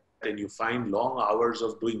that and you find long hours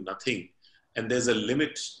of doing nothing, and there's a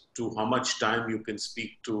limit to how much time you can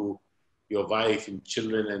speak to your wife and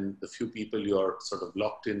children and the few people you're sort of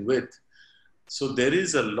locked in with. So there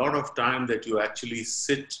is a lot of time that you actually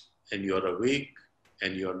sit and you're awake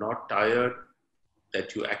and you're not tired,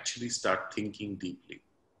 that you actually start thinking deeply.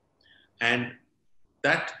 And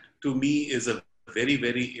that, to me, is a very,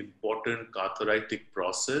 very important cathartic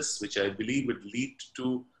process, which I believe would lead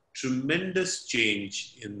to tremendous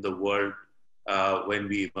change in the world when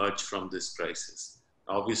we emerge from this crisis.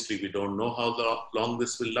 Obviously, we don't know how long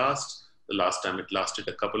this will last. The last time it lasted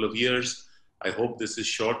a couple of years. I hope this is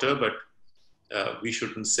shorter, but we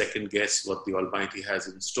shouldn't second guess what the Almighty has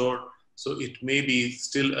in store. So it may be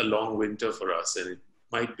still a long winter for us, and it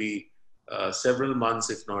might be several months,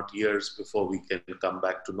 if not years, before we can come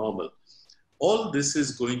back to normal. All this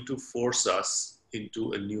is going to force us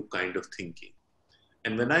into a new kind of thinking.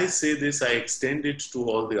 And when I say this, I extend it to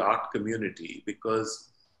all the art community, because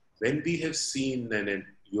when we have seen, and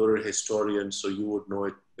you're a historian, so you would know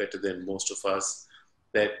it better than most of us,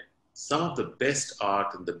 that some of the best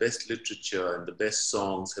art and the best literature and the best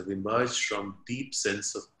songs have emerged from deep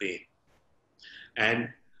sense of pain. And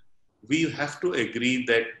we have to agree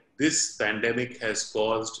that this pandemic has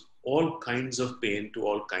caused all kinds of pain to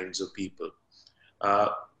all kinds of people.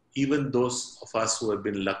 Even those of us who have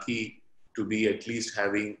been lucky to be at least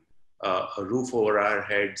having a roof over our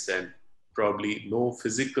heads and probably no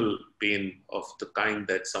physical pain of the kind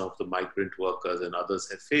that some of the migrant workers and others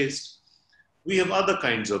have faced, we have other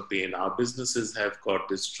kinds of pain. Our businesses have got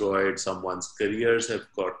destroyed, someone's careers have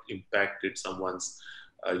got impacted, someone's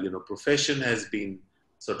profession has been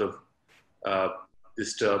sort of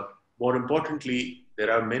disturbed. More importantly,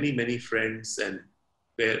 there are many, many friends, and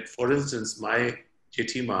where, for instance, my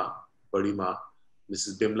Jethima, Badima,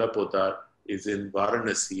 Mrs. Bimla Poddar, is in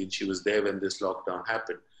Varanasi, and she was there when this lockdown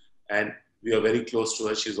happened. And we are very close to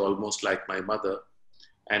her. She's almost like my mother.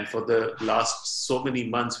 And for the last so many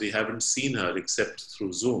months, we haven't seen her except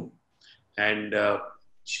through Zoom. And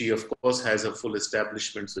she, of course, has a full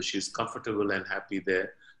establishment, so she's comfortable and happy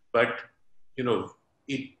there. But,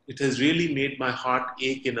 it has really made my heart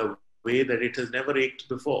ache in a way that it has never ached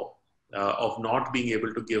before, of not being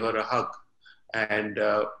able to give her a hug.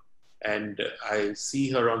 And I see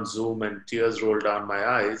her on Zoom and tears roll down my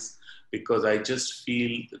eyes. because I just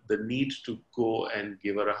feel the need to go and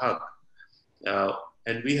give her a hug.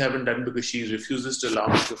 And we haven't done because she refuses to allow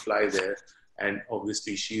me to fly there. And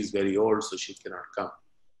obviously she is very old, so she cannot come.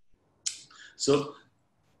 So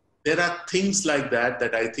there are things like that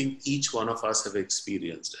that I think each one of us have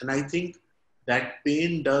experienced. And I think that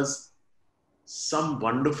pain does some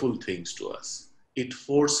wonderful things to us. It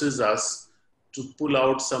forces us to pull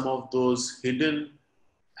out some of those hidden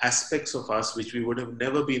aspects of us which we would have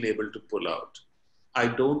never been able to pull out. I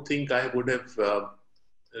don't think I would have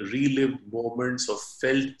relived moments or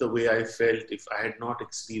felt the way I felt if I had not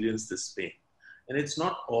experienced this pain. And it's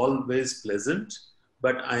not always pleasant,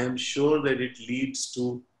 but I am sure that it leads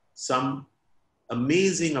to some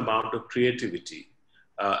amazing amount of creativity,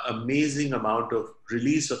 amazing amount of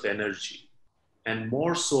release of energy, and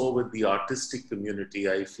more so with the artistic community,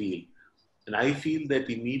 I feel. And I feel that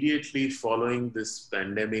immediately following this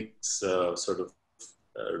pandemic's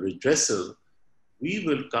redressal, we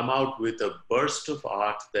will come out with a burst of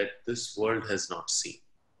art that this world has not seen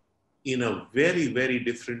in a very, very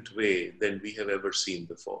different way than we have ever seen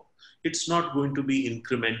before. It's not going to be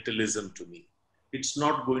incrementalism to me. It's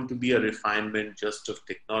not going to be a refinement just of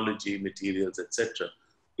technology, materials, etc.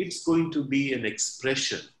 It's going to be an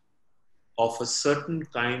expression of a certain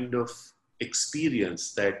kind of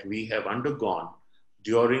experience that we have undergone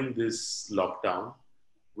during this lockdown,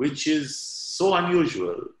 which is so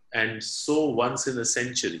unusual and so once in a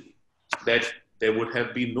century that there would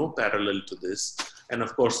have been no parallel to this. And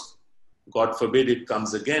of course, God forbid it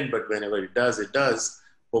comes again, but whenever it does, it does.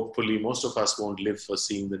 Hopefully, most of us won't live for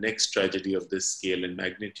seeing the next tragedy of this scale and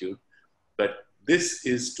magnitude. But this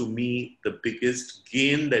is, to me, the biggest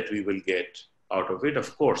gain that we will get out of it.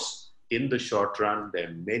 Of course, in the short run, there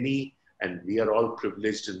are many, and we are all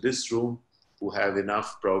privileged in this room who have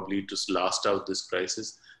enough probably to last out this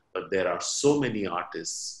crisis. But there are so many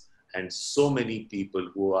artists and so many people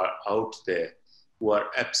who are out there who are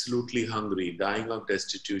absolutely hungry, dying of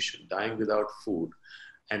destitution, dying without food.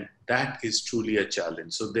 And that is truly a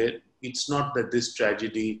challenge. So it's not that this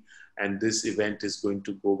tragedy and this event is going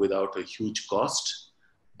to go without a huge cost,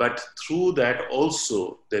 but through that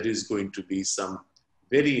also there is going to be some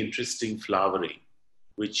very interesting flowering,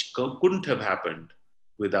 which couldn't have happened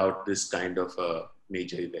without this kind of a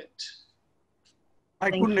major event.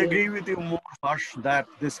 I couldn't agree with you more, Harsh, that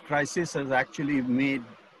this crisis has actually made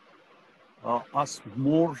us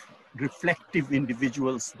more reflective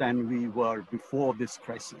individuals than we were before this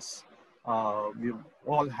crisis. We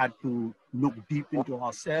all had to look deep into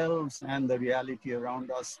ourselves and the reality around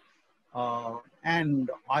us. And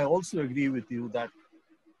I also agree with you that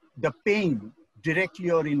the pain, directly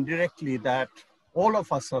or indirectly, that all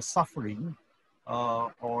of us are suffering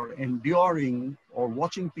or enduring or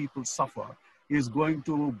watching people suffer is going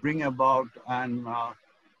to bring about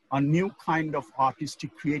a new kind of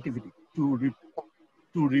artistic creativity.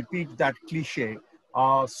 To repeat that cliche,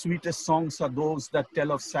 our sweetest songs are those that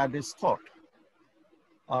tell of saddest thought.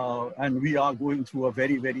 And we are going through a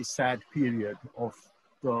very, very sad period of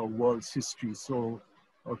the world's history. So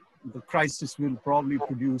the crisis will probably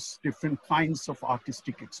produce different kinds of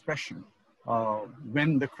artistic expression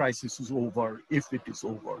when the crisis is over, if it is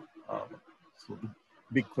over. So the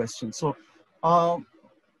big question. So,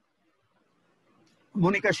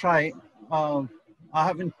 Monica Shai, I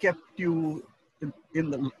haven't kept you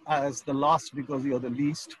as the last because you're the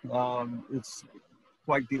least. It's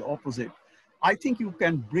quite the opposite. I think you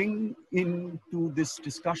can bring into this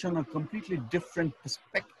discussion a completely different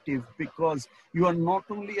perspective because you are not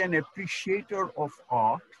only an appreciator of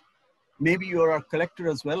art, maybe you're a collector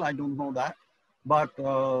as well, I don't know that, but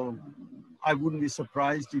I wouldn't be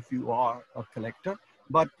surprised if you are a collector,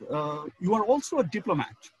 but you are also a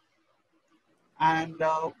diplomat. And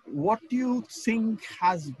what do you think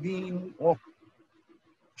has been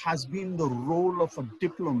the role of a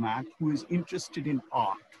diplomat who is interested in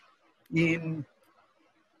art, in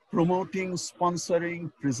promoting,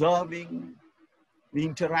 sponsoring, preserving the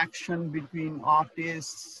interaction between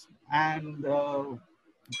artists and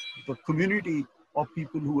the community of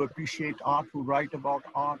people who appreciate art, who write about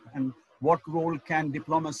art, and what role can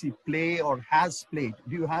diplomacy play or has played?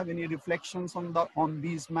 Do you have any reflections on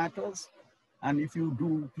these matters? And if you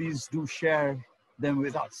do, please do share them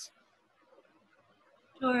with us.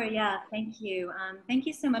 Sure, yeah, thank you. Thank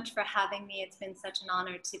you so much for having me. It's been such an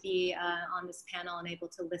honor to be on this panel and able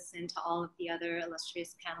to listen to all of the other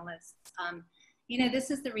illustrious panelists. You know,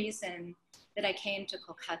 this is the reason that I came to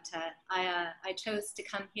Kolkata. I chose to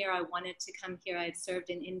come here. I wanted to come here. I had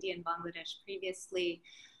served in India and Bangladesh previously.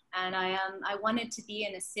 And I wanted to be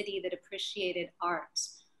in a city that appreciated art.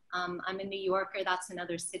 I'm a New Yorker. That's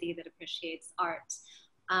another city that appreciates art.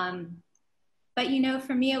 But, you know,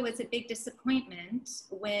 for me, it was a big disappointment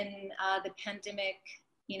when the pandemic,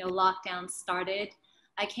 you know, lockdown started.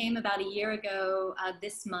 I came about a year ago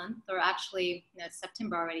this month, or actually, no, it's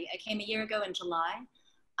September already. I came a year ago in July,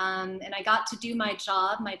 and I got to do my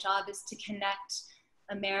job. My job is to connect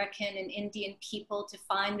American and Indian people, to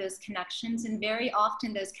find those connections. And very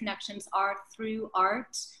often those connections are through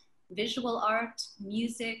art, visual art,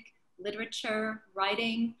 music, literature,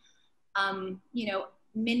 writing. You know,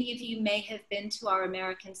 many of you may have been to our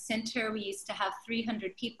American Center. We used to have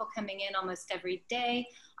 300 people coming in almost every day,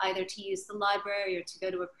 either to use the library or to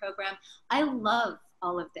go to a program. I love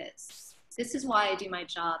all of this. This is why I do my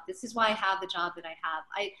job. This is why I have the job that I have.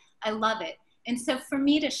 I love it. And so for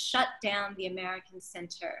me to shut down the American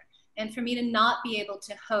Center, and for me to not be able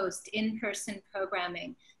to host in-person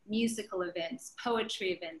programming, musical events,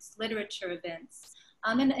 poetry events, literature events,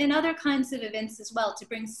 and other kinds of events as well, to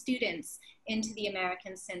bring students into the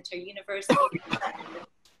American Center, university,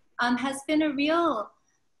 has been a real,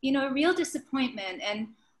 you know, a real disappointment. And,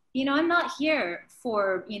 you know, I'm not here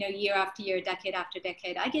for, you know, year after year, decade after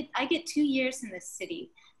decade. I get 2 years in this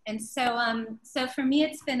city. And so, so for me,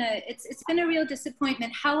 it's been a real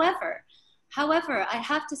disappointment. However, I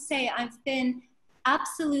have to say, I've been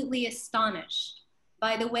absolutely astonished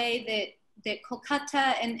by the way that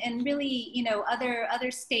Kolkata and really, you know, other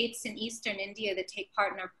states in Eastern India that take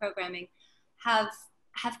part in our programming have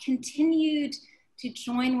continued to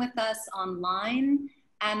join with us online.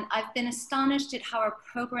 And I've been astonished at how our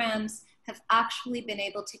programs have actually been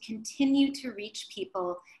able to continue to reach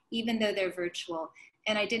people, even though they're virtual.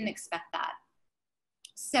 And I didn't expect that.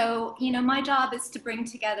 So, you know, my job is to bring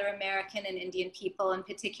together American and Indian people, and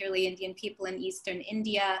particularly Indian people in Eastern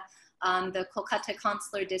India. The Kolkata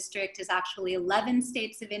Consular District is actually 11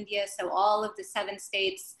 states of India, so all of the 7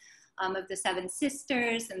 states of the 7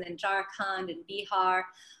 sisters, and then Jharkhand and Bihar.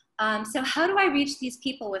 So how do I reach these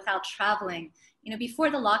people without traveling? You know, before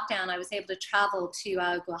the lockdown, I was able to travel to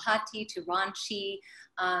Guwahati, to Ranchi.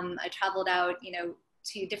 I traveled out, you know,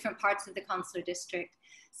 to different parts of the Consular District.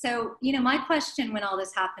 So, you know, my question when all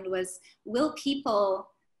this happened was, will people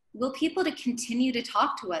to continue to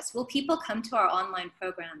talk to us? Will people come to our online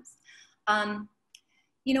programs?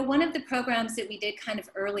 You know, one of the programs that we did kind of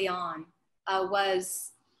early on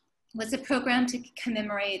was a program to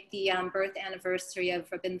commemorate the birth anniversary of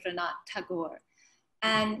Rabindranath Tagore.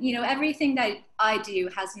 And, you know, everything that I do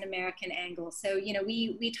has an American angle. So, you know,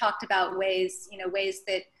 we talked about ways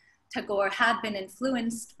that Tagore had been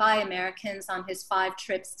influenced by Americans on his 5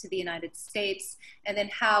 trips to the United States, and then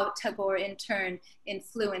how Tagore in turn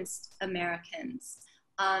influenced Americans.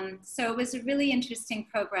 So it was a really interesting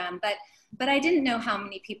program, but I didn't know how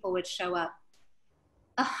many people would show up.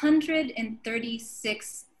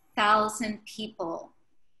 136,000 people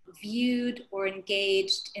viewed or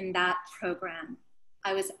engaged in that program.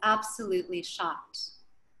 I was absolutely shocked.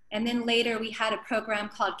 And then later we had a program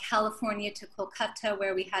called California to Kolkata,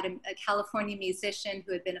 where we had a California musician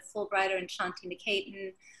who had been a Fulbrighter in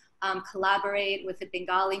Shantiniketan collaborate with a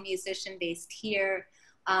Bengali musician based here.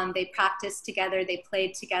 They practiced together, they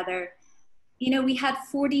played together. You know, we had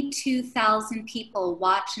 42,000 people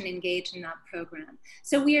watch and engage in that program.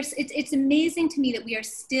 So it's amazing to me that we are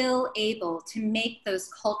still able to make those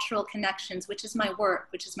cultural connections, which is my work,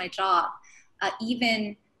 which is my job,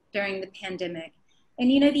 even during the pandemic.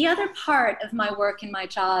 And, you know, the other part of my work and my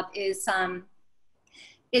job is kind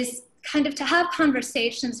of to have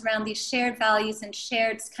conversations around these shared values and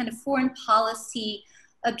shared kind of foreign policy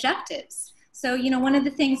objectives. So, you know, one of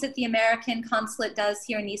the things that the American consulate does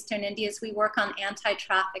here in Eastern India is we work on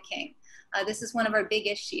anti-trafficking. This is one of our big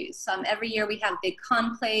issues. Every year we have big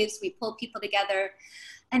conclaves, we pull people together.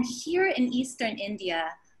 And here in Eastern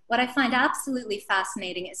India, what I find absolutely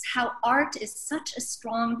fascinating is how art is such a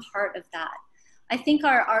strong part of that. I think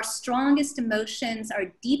our strongest emotions,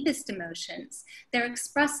 our deepest emotions, they're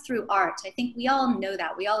expressed through art. I think we all know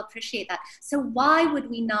that, we all appreciate that. So why would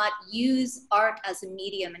we not use art as a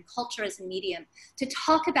medium and culture as a medium to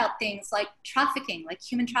talk about things like trafficking, like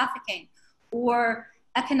human trafficking, or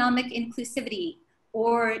economic inclusivity,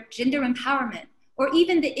 or gender empowerment, or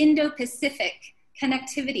even the Indo-Pacific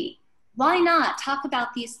connectivity? Why not talk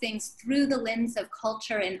about these things through the lens of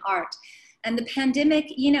culture and art? And the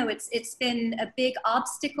pandemic, you know, it's been a big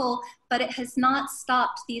obstacle, but it has not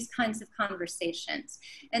stopped these kinds of conversations.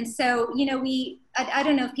 And so, you know, I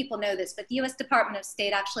don't know if people know this, but the US Department of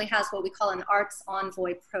State actually has what we call an Arts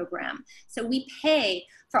Envoy program. So we pay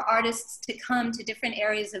for artists to come to different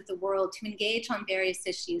areas of the world to engage on various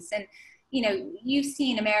issues. And, you know, you've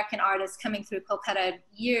seen American artists coming through Kolkata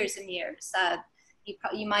years and years.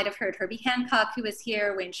 You might have heard Herbie Hancock, who was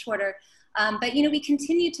here, Wayne Shorter. But, we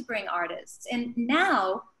continue to bring artists. And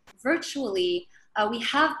now, virtually, we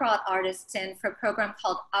have brought artists in for a program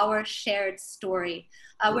called Our Shared Story,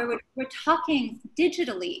 where we're talking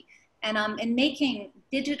digitally and making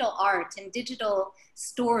digital art and digital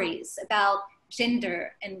stories about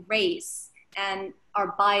gender and race and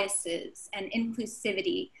our biases and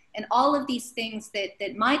inclusivity and all of these things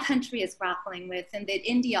that my country is grappling with and that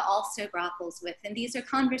India also grapples with. And these are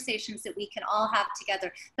conversations that we can all have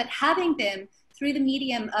together, but having them through the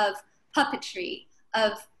medium of puppetry,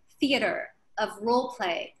 of theater, of role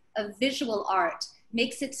play, of visual art,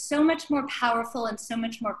 makes it so much more powerful and so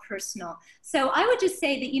much more personal. So I would just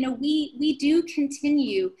say that, we do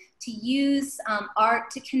continue to use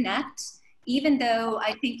art to connect, even though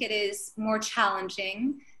I think it is more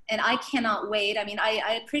challenging. And I cannot wait. I mean,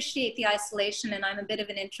 I appreciate the isolation, and I'm a bit of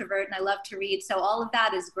an introvert and I love to read. So all of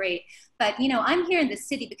that is great. But, I'm here in the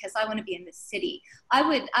city because I want to be in the city. I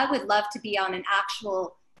would love to be on an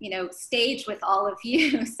actual, stage with all of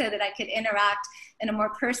you so that I could interact in a more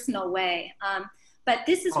personal way. But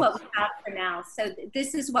this is what we have for now. So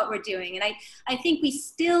this is what we're doing. And I think we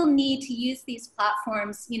still need to use these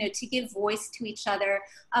platforms, to give voice to each other.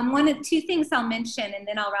 Two things I'll mention, and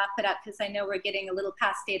then I'll wrap it up because I know we're getting a little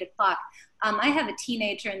past 8 o'clock. I have a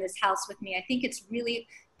teenager in this house with me. I think it's really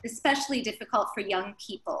especially difficult for young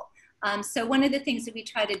people. So one of the things that we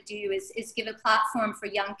try to do is give a platform for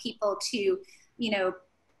young people to,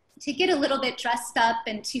 to get a little bit dressed up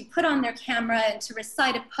and to put on their camera and to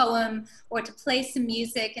recite a poem or to play some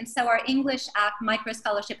music. And so our English Micro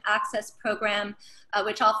Scholarship Access Program,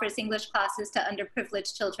 which offers English classes to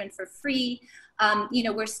underprivileged children for free,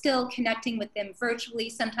 we're still connecting with them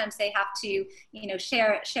virtually. Sometimes they have to,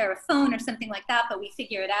 share a phone or something like that, but we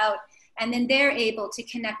figure it out. And then they're able to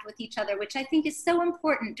connect with each other, which I think is so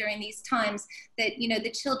important during these times that,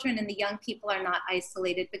 the children and the young people are not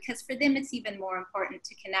isolated, because for them it's even more important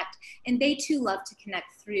to connect. And they too love to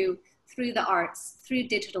connect through the arts, through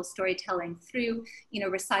digital storytelling, through,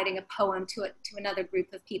 reciting a poem to another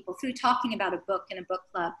group of people, through talking about a book in a book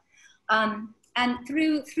club, and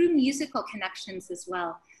through musical connections as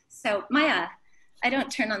well. So Maya, I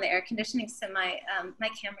don't turn on the air conditioning, so my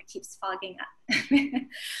camera keeps fogging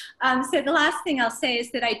up. So the last thing I'll say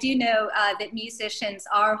is that I do know that musicians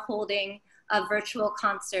are holding virtual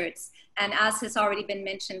concerts, and as has already been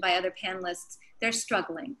mentioned by other panelists, they're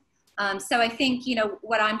struggling. So I think,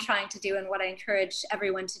 what I'm trying to do and what I encourage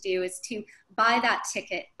everyone to do is to buy that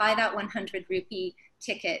ticket, buy that 100 rupee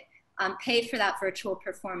ticket, pay for that virtual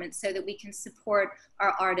performance so that we can support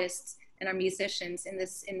our artists and our musicians in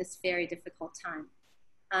this very difficult time.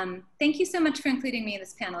 Thank you so much for including me in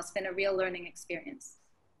this panel. It's been a real learning experience.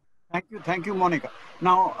 Thank you, Monica.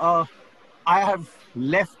 Now, I have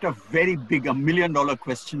left a very big, $1 million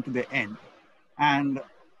question to the end. And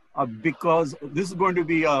because this is going to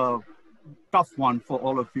be a tough one for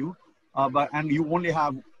all of you, and you only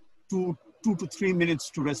have two to 3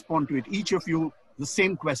 minutes to respond to it. Each of you, the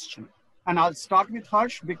same question. And I'll start with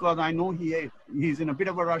Harsh because I know he's in a bit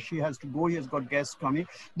of a rush. He has to go. He has got guests coming.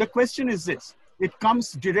 The question is this. It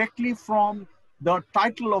comes directly from the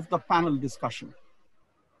title of the panel discussion.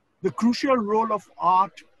 The crucial role of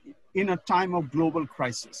art in a time of global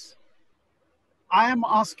crisis. I am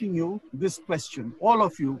asking you this question, all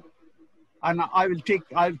of you, and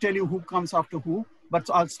I'll tell you who comes after who, but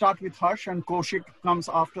I'll start with Harsh and KAUSHIK comes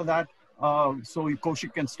after that. So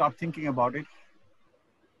KAUSHIK can start thinking about it.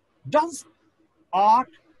 Does art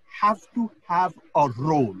have to have a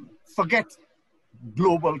role? Forget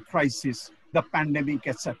global crisis, the pandemic,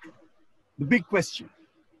 etc. The big question,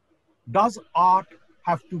 does art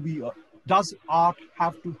have to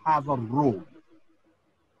have a role?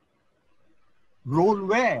 Role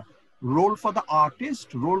where? Role for the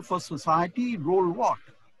artist, role for society, role what?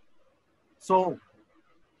 So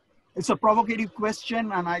it's a provocative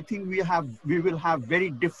question, and I think we will have very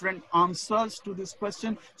different answers to this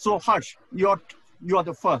question. So Harsh, you are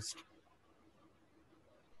the first.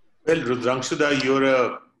 Well, Rudrangshu, you're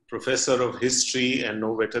a professor of history and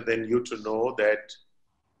no better than you to know that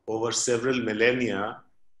over several millennia,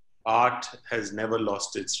 art has never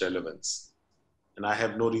lost its relevance. And I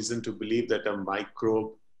have no reason to believe that a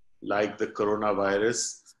microbe like the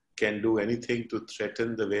coronavirus can do anything to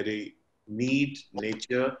threaten the very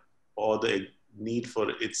nature, or the need for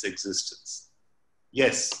its existence.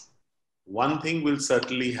 Yes, one thing will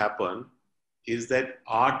certainly happen is that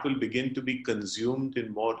art will begin to be consumed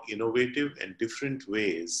in more innovative and different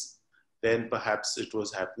ways than perhaps it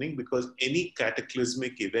was happening, because any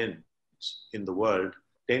cataclysmic event in the world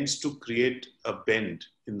tends to create a bend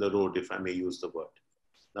in the road, if I may use the word.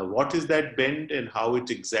 Now, what is that bend and how it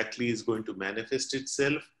exactly is going to manifest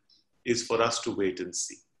itself? is for us to wait and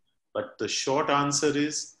see. But the short answer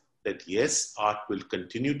is that yes, art will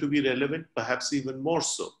continue to be relevant, perhaps even more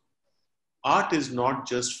so. Art is not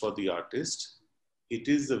just for the artist. It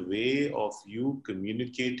is a way of you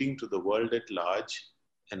communicating to the world at large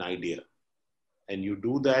an idea. And you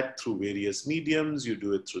do that through various mediums. You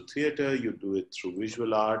do it through theater, you do it through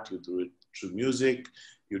visual art, you do it through music,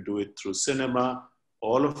 you do it through cinema,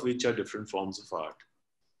 all of which are different forms of art.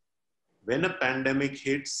 When a pandemic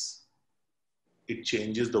hits, it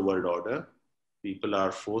changes the world order. People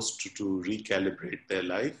are forced to recalibrate their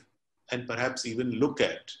life and perhaps even look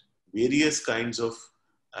at various kinds of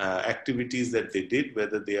activities that they did,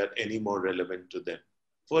 whether they are any more relevant to them.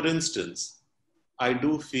 For instance, I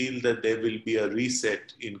do feel that there will be a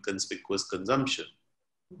reset in conspicuous consumption.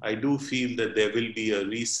 I do feel that there will be a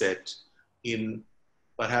reset in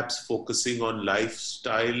perhaps focusing on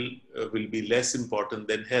lifestyle will be less important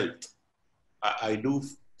than health. I do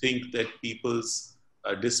think that people's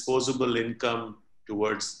disposable income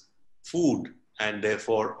towards food and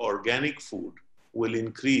therefore organic food will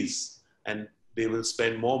increase, and they will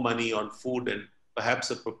spend more money on food, and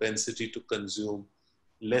perhaps a propensity to consume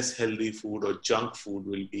less healthy food or junk food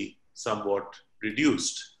will be somewhat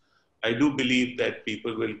reduced. I do believe that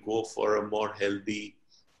people will go for a more healthy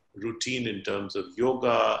routine in terms of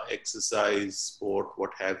yoga, exercise, sport,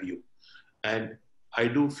 what have you. And I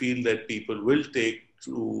do feel that people will take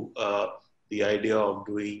to the idea of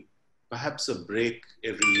doing perhaps a break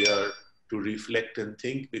every year to reflect and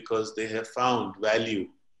think, because they have found value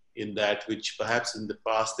in that which perhaps in the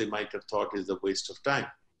past they might have thought is a waste of time.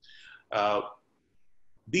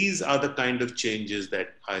 These are the kind of changes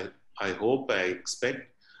that I hope, I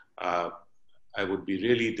expect. I would be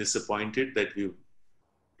really disappointed that we've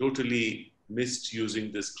totally missed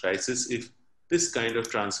using this crisis if this kind of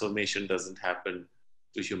transformation doesn't happen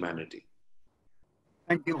to humanity.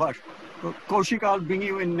 Thank you, Harsh. Kaushik, I'll bring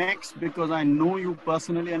you in next because I know you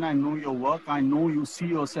personally and I know your work. I know you see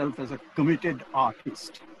yourself as a committed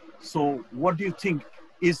artist. So what do you think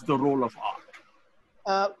is the role of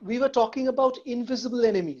art? We were talking about invisible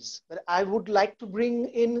enemies, but I would like to bring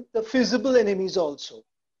in the visible enemies also.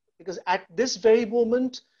 Because at this very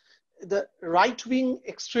moment, the right-wing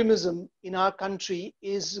extremism in our country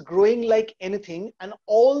is growing like anything, and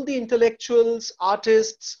all the intellectuals,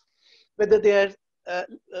 artists, whether they're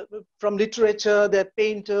from literature, they're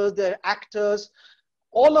painters, they're actors,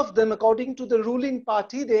 all of them, according to the ruling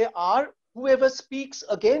party, they are, whoever speaks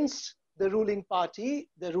against the ruling party,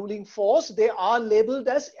 the ruling force, they are labeled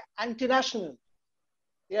as anti-national.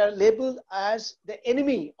 They are labeled as the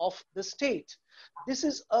enemy of the state. This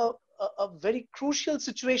is a very crucial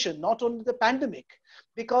situation, not only the pandemic,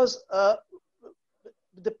 because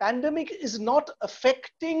the pandemic is not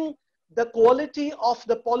affecting the quality of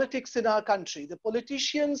the politics in our country. The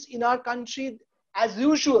politicians in our country, as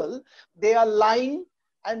usual, they are lying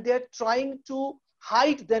and they're trying to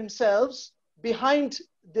hide themselves behind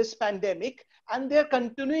this pandemic, and they're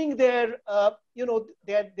continuing their,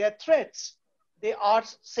 their threats. They are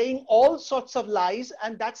saying all sorts of lies,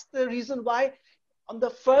 and that's the reason why on the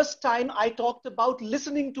first time I talked about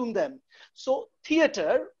listening to them. So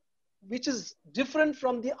theater, which is different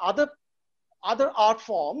from the other art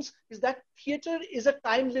forms, is that theater is a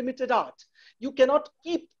time-limited art. You cannot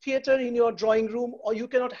keep theater in your drawing room, or you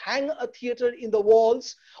cannot hang a theater in the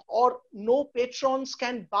walls, or no patrons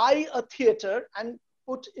can buy a theater and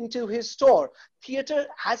put into his store. Theater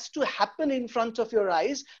has to happen in front of your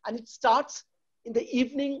eyes, and it starts in the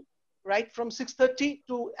evening, right from 6:30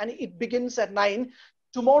 and it begins at 9.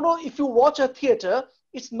 Tomorrow, if you watch a theater,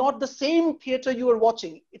 it's not the same theater you are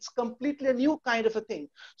watching. It's completely a new kind of a thing.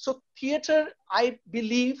 So theater, I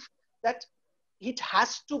believe that it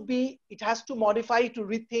has to modify, to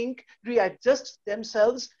rethink, readjust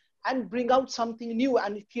themselves and bring out something new.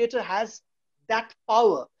 And theater has that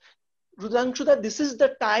power. Rudrangshu, this is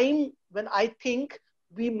the time when I think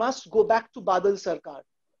we must go back to Badal Sarkar.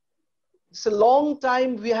 It's a long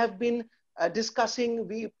time we have been discussing,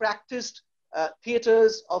 we practiced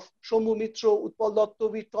theatres of Shomu Mitro, Utpal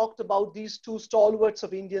Dotto. We talked about these two stalwarts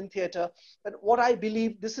of Indian theatre. But what I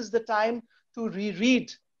believe, this is the time to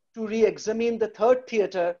reread, to re-examine the third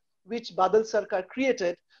theatre which Badal Sarkar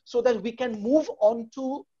created, so that we can move on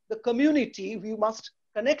to the community. We must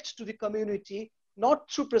connect to the community, not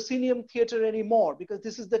through proscenium theatre anymore, because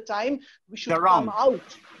this is the time we should come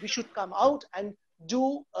out. We should come out and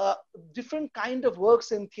do different kind of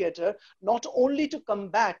works in theatre, not only to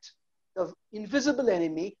combat the invisible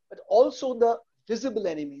enemy, but also the visible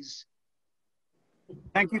enemies.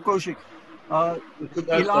 Thank you, Kaushik.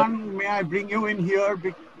 Ilan, may I bring you in here?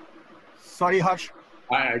 Sorry, Harsh.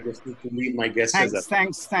 I just need to leave my guest as a...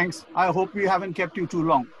 Thanks. I hope we haven't kept you too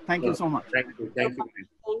long. Thank you so much. Thank you. Thank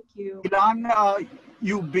you. Ilan,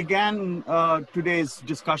 you began today's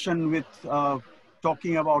discussion with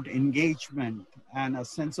talking about engagement and a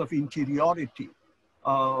sense of interiority.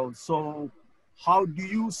 So how do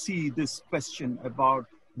you see this question about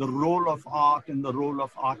the role of art and the role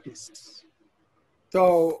of artists?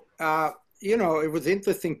 So, you know, it was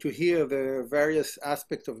interesting to hear the various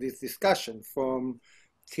aspects of this discussion, from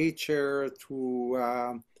teacher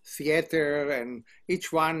to theater, and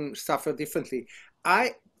each one suffered differently.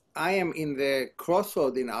 I am in the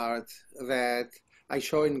crossroad in art that I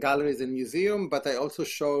show in galleries and museums, but I also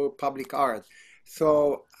show public art.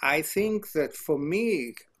 So I think that for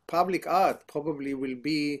me, public art probably will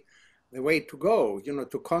be the way to go, you know,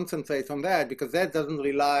 to concentrate on that, because that doesn't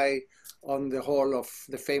rely on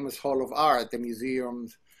the famous hall of art, the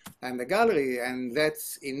museums and the gallery, and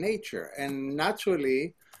that's in nature. And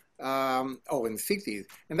naturally, or in cities,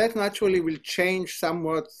 and that naturally will change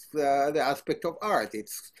somewhat the aspect of art.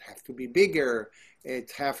 It has to be bigger,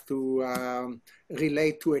 it has to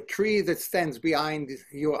relate to a tree that stands behind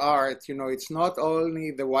your art. You know, it's not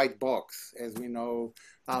only the white box, as we know,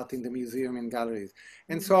 out in the museum and galleries.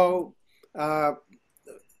 And so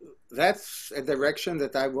that's a direction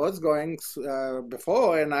that I was going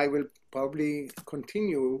before, and I will probably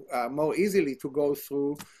continue more easily to go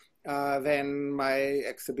through than my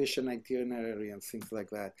exhibition itinerary and things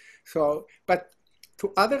like that. So, but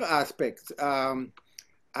to other aspects,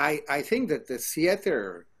 I think that the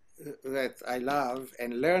theater that I love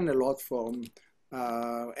and learn a lot from,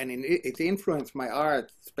 and it influenced my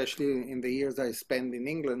art, especially in the years I spent in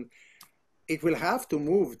England, it will have to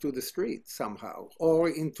move to the street somehow, or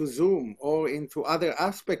into Zoom, or into other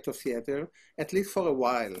aspects of theater, at least for a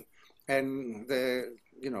while. And the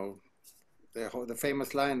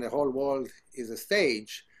famous line, "The whole world is a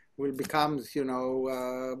stage," will become, you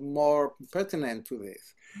know, more pertinent to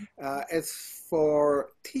this. As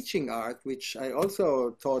for teaching art, which I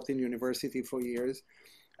also taught in university for years,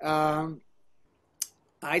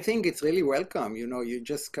 I think it's really welcome. You know, you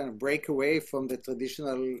just kind of break away from the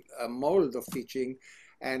traditional mold of teaching,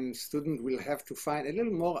 and students will have to find a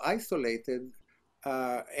little more isolated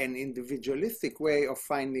and individualistic way of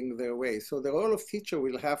finding their way. So the role of teacher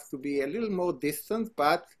will have to be a little more distant,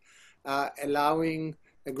 but allowing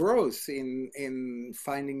a growth in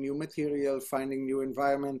finding new material, finding new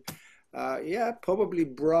environment. Yeah, probably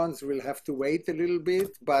bronze will have to wait a little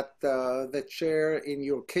bit, but the chair in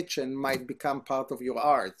your kitchen might become part of your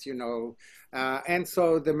art, you know. And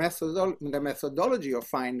so the methodology of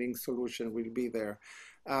finding solution will be there.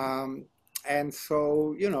 And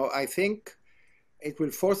so, you know, I think it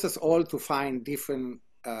will force us all to find different,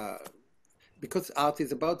 because art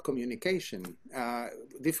is about communication,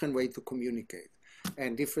 different way to communicate,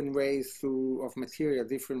 and different ways of material,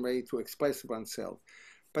 different way to express oneself.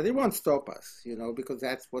 But it won't stop us, you know, because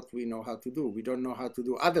that's what we know how to do. We don't know how to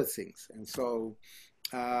do other things. And so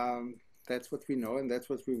that's what we know, and that's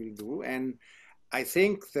what we will do. And I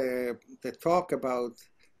think the talk about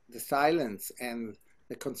the silence and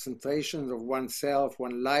the concentration of oneself,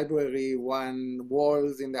 one library, one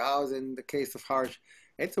walls in the house, in the case of Harsh,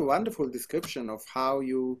 it's a wonderful description of how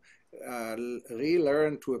you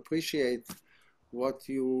relearn to appreciate what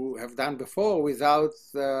you have done before without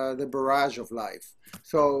the barrage of life.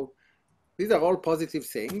 So these are all positive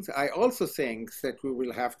things. I also think that we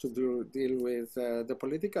will have to deal with the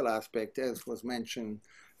political aspect, as was mentioned.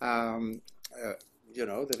 You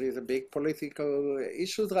know, there is a big political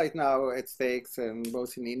issues right now at stakes, and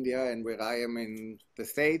both in India and where I am in the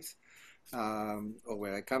States, or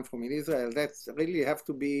where I come from in Israel, that's really have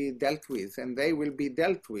to be dealt with, and they will be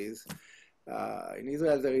dealt with. In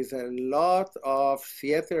Israel, there is a lot of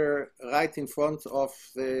theater right in front of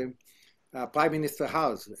the Prime Minister's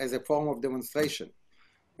house as a form of demonstration.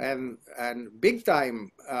 And big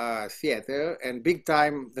time theater, and big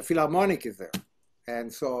time the Philharmonic is there.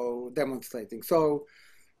 And so demonstrating. So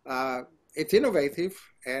it's innovative,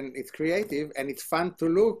 and it's creative, and it's fun to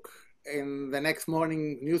look in the next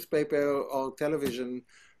morning newspaper or television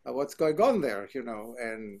what's going on there, you know,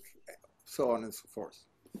 and so on and so forth.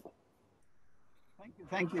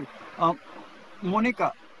 Thank you.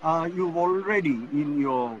 Monica, you've already, in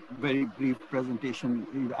your very brief presentation,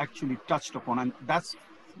 you actually touched upon, and that's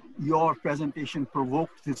your presentation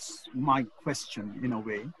provoked my question in a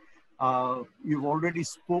way. You've already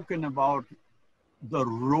spoken about the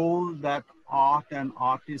role that art and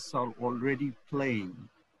artists are already playing,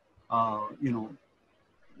 you know,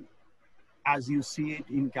 as you see it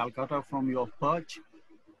in Calcutta from your perch,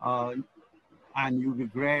 and you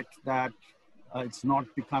regret that It's not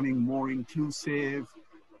becoming more inclusive.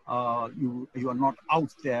 You are not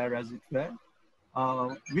out there, as it were.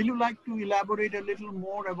 Will you like to elaborate a little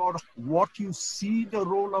more about what you see the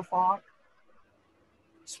role of art?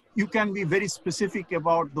 You can be very specific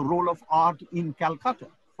about the role of art in Calcutta,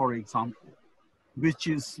 for example, which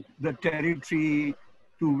is the territory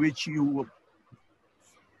to which you,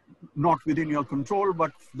 not within your control,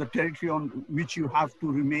 but the territory on which you have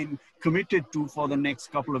to remain committed to for the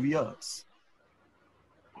next couple of years.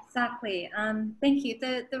 Exactly. Thank you.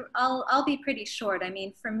 I'll be pretty short. I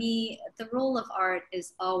mean, for me, the role of art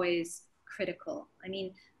is always critical. I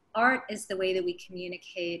mean, art is the way that we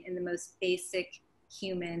communicate in the most basic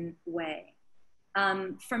human way.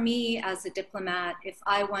 For me, as a diplomat, if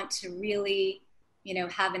I want to really,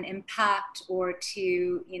 have an impact or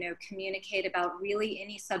to, communicate about really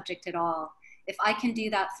any subject at all, if I can do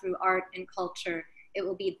that through art and culture, it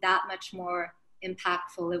will be that much more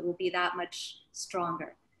impactful. It will be that much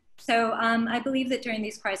stronger. So I believe that during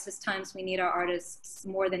these crisis times, we need our artists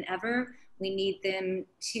more than ever. We need them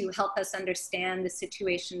to help us understand the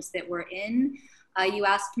situations that we're in. You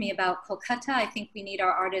asked me about Kolkata. I think we need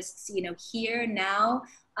our artists, here, now,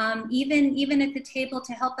 even at the table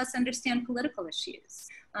to help us understand political issues,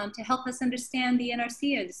 to help us understand the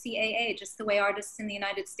NRC or the CAA, just the way artists in the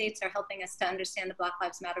United States are helping us to understand the Black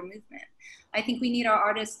Lives Matter movement. I think we need our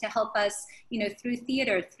artists to help us, through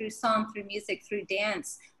theater, through song, through music, through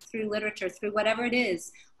dance, through literature, through whatever it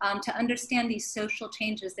is, to understand these social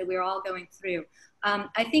changes that we're all going through.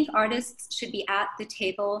 I think artists should be at the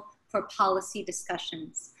table for policy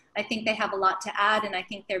discussions. I think they have a lot to add, and I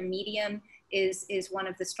think their medium is one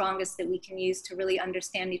of the strongest that we can use to really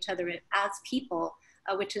understand each other as people,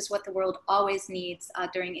 which is what the world always needs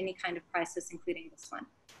during any kind of crisis, including this one.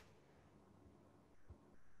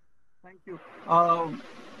 Thank you.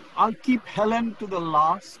 I'll keep Helen to the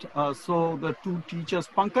last. So the two teachers,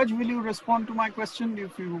 Pankaj, will you respond to my question?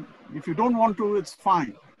 If you don't want to, it's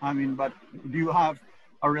fine. I mean, but do you have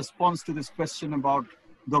a response to this question about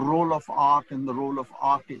the role of art and the role of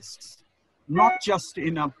artists, not just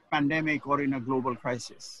in a pandemic or in a global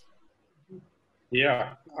crisis?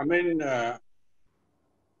 Yeah, I mean,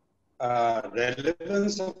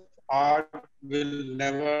 relevance of art will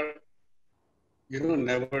never,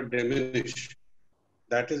 never diminish.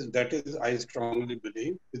 That is, I strongly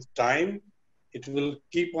believe. With time, it will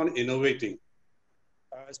keep on innovating,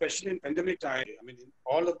 especially in pandemic time. I mean, in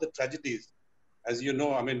all of the tragedies, as you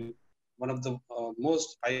know, I mean, one of the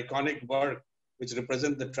most iconic work which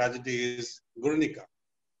represent the tragedy is Guernica.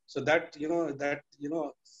 So that,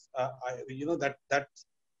 that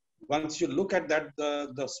once you look at that,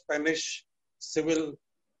 the Spanish civil,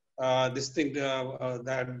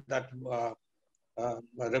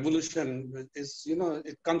 revolution is,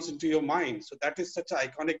 it comes into your mind. So that is such an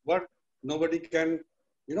iconic work. Nobody can,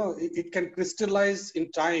 it can crystallize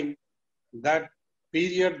in time that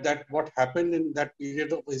period, that what happened in that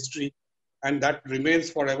period of history, and that remains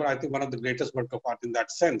forever. I think one of the greatest work of art in that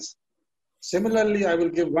sense. Similarly, I will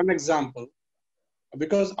give one example,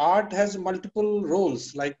 because art has multiple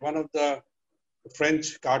roles, like one of the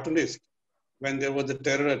French cartoonists, when there was a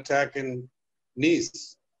terror attack in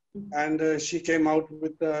Nice, and she came out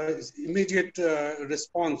with immediate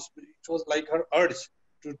response. It was like her urge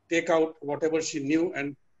to take out whatever she knew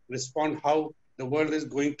and respond how the world is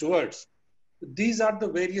going towards. These are the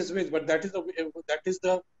various ways, but that is the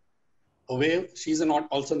way. She's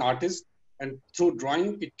also an artist, and through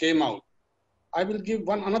drawing it came out. I will give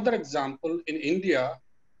another example in India,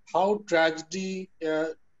 how tragedy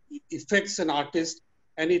affects an artist,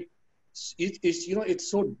 and it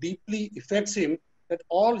so deeply affects him that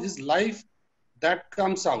all his life that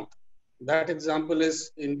comes out. That example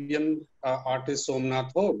is Indian artist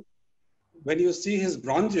Somnath Hogue. When you see his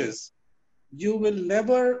bronzes, you will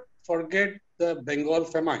never forget the Bengal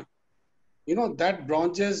famine. That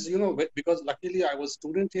bronzes, because luckily I was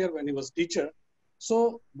student here when he was teacher.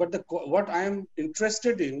 So, but what I am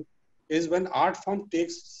interested in is when art form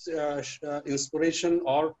takes inspiration,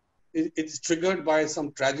 or it's triggered by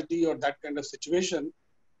some tragedy or that kind of situation,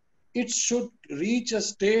 it should reach a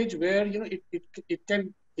stage where, it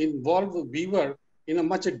can involve a viewer in a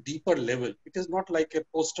much deeper level. It is not like a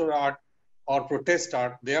poster art or protest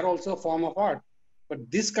art. They are also a form of art.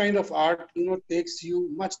 But this kind of art, takes you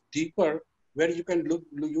much deeper, where you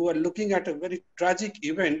are looking at a very tragic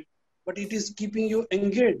event, but it is keeping you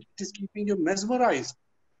engaged, it is keeping you mesmerized,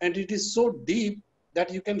 and it is so deep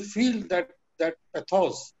that you can feel that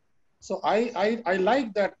pathos. So I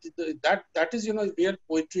like that is, real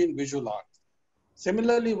poetry in visual art.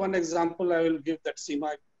 Similarly, one example I will give, that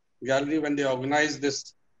SEMA Gallery, when they organized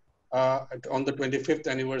this on the 25th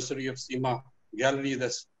anniversary of SEMA gallery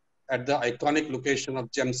that's at the iconic location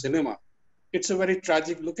of Gem Cinema. It's a very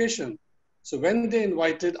tragic location. So when they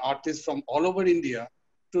invited artists from all over India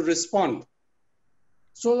to respond,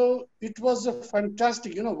 so it was a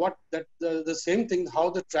fantastic, you know what, that the same thing, how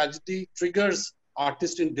the tragedy triggers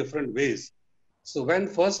artists in different ways. So when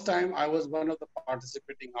first time I was one of the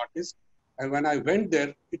participating artists, and when I went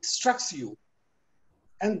there, it strikes you.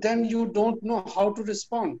 And then you don't know how to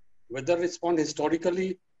respond, whether respond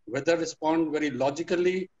historically, whether respond very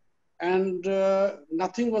logically, and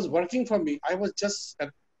nothing was working for me. I was just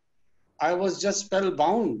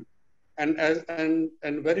spellbound, and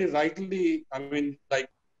very rightly, I mean, like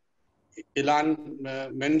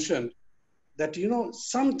Ilan mentioned, that you know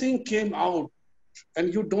something came out,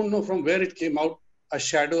 and you don't know from where it came out, a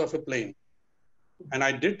shadow of a plane. And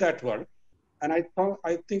I did that work, and I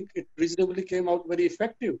think it reasonably came out very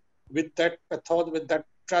effective with that pathos, with that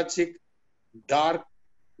tragic, dark,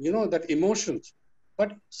 you know, that emotions,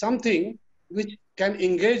 but something which can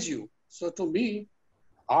engage you. So to me,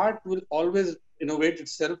 art will always innovate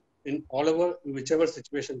itself in all over, whichever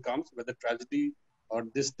situation comes, whether tragedy or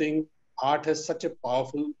this thing. Art has such a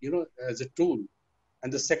powerful, you know, as a tool.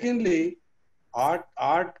 And the secondly, art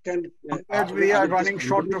can. Pankaj, we are running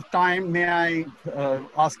short of time. May I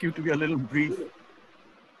ask you to be a little brief?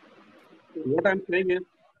 What I'm saying is,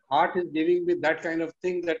 art is giving me that kind of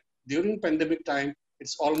thing that during pandemic time,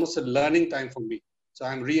 it's almost a learning time for me. So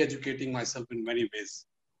I'm re-educating myself in many ways.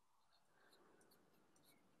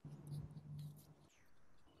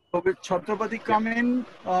 So will Chhatrapati come in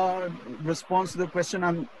response to the question?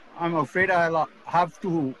 I'm afraid I'll have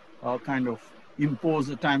to kind of impose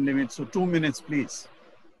a time limit. So 2 minutes, please.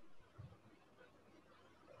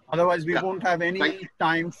 Otherwise, we won't have any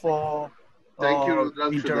time for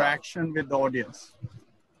interaction with the audience.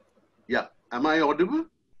 Yeah. Am I audible?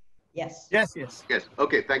 Yes. Yes, yes. Yes.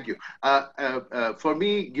 Okay, thank you. For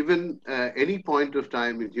me, given any point of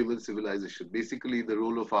time in human civilization, basically the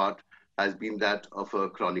role of art has been that of a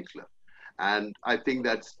chronicler. And I think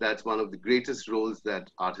that's one of the greatest roles that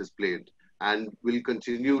art has played and will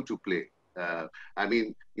continue to play. I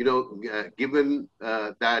mean, you know, given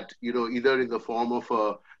that, you know, either in the form of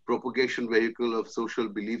a propagation vehicle of social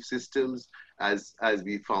belief systems, as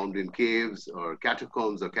we found in caves or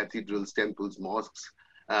catacombs or cathedrals, temples, mosques,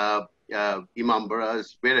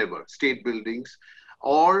 imambaras, wherever, state buildings,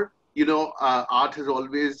 or, you know, art has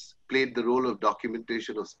always played the role of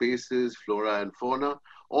documentation of spaces, flora and fauna,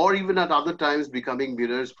 or even at other times becoming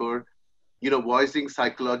mirrors for, you know, voicing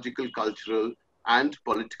psychological, cultural, and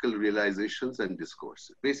political realizations and discourse.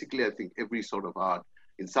 Basically, I think every sort of art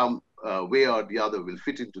in some way or the other will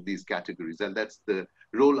fit into these categories. And that's the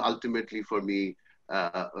role ultimately for me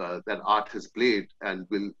that art has played and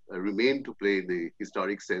will remain to play in the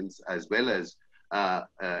historic sense, as well as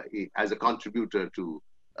a contributor to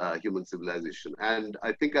human civilization. And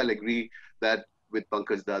I think I'll agree that with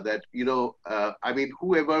Pankaj Da that, you know, I mean,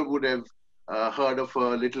 whoever would have heard of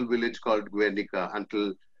a little village called Guernica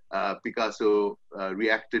until Picasso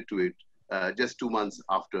reacted to it just 2 months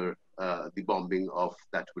after the bombing of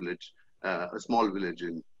that village, a small village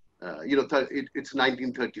in, you know, it's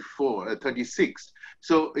 1934, 36.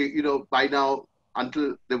 So, you know, by now,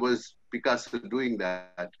 until there was Picasso doing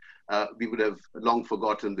that, we would have long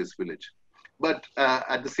forgotten this village. But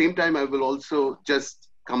at the same time, I will also just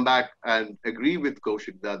come back and agree with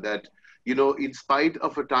Kaushik that, you know, in spite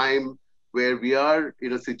of a time where we are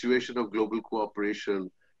in a situation of global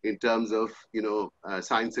cooperation in terms of, you know,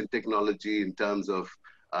 science and technology, in terms of,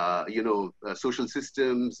 you know, social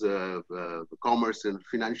systems, commerce and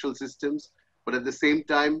financial systems. But at the same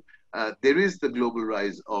time, there is the global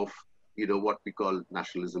rise of, you know, what we call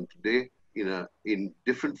nationalism today in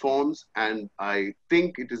different forms. And I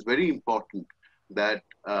think it is very important that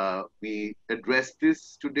we address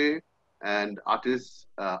this today. And artists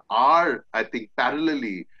are, I think,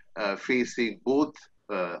 parallelly facing both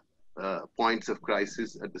points of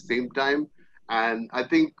crisis at the same time. And I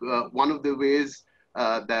think one of the ways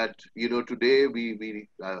that, you know, today we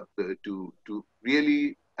to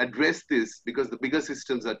really address this, because the bigger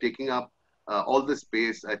systems are taking up all the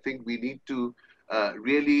space, I think we need to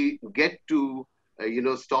really get to, you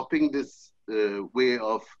know, stopping this way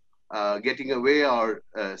of getting away our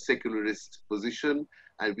secularist position.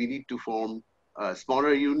 And we need to form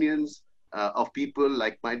smaller unions of people,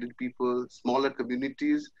 like-minded people, smaller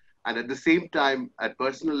communities, and at the same time, at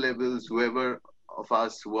personal levels, whoever of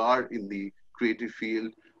us who are in the creative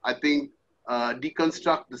field, I think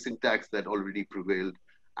deconstruct the syntax that already prevailed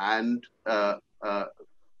and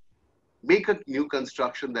make a new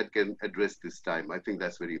construction that can address this time. I think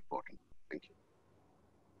that's very important. Thank you.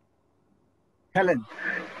 Helen.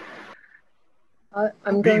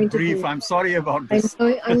 I'm Be going brief. to be. I'm sorry about this.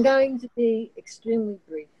 I'm going to be extremely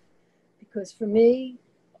brief, because for me,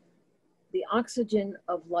 the oxygen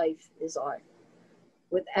of life is art.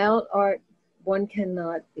 Without art, one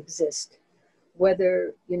cannot exist.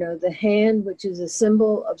 Whether, you know, the hand, which is a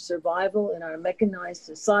symbol of survival in our mechanized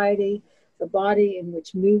society, the body in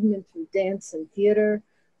which movement through dance and theater,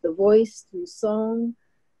 the voice through song,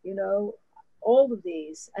 you know, all of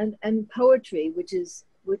these, and poetry,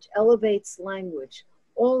 which elevates language.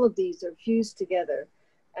 All of these are fused together,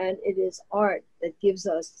 and it is art that gives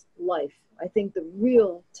us life. I think the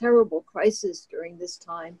real terrible crisis during this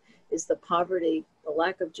time is the poverty, the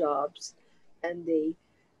lack of jobs, and the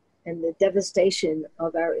devastation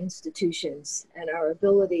of our institutions, and our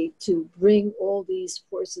ability to bring all these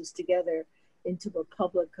forces together into a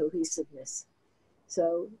public cohesiveness.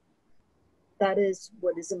 So that is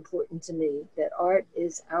what is important to me, that art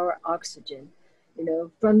is our oxygen. You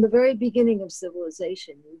know, from the very beginning of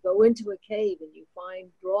civilization, you go into a cave and you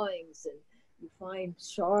find drawings and you find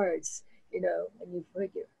shards, you know, and you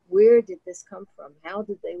figure, where did this come from? How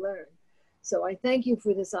did they learn? So I thank you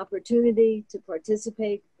for this opportunity to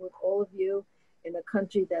participate with all of you in a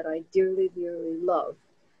country that I dearly, dearly love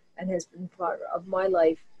and has been part of my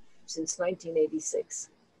life since 1986.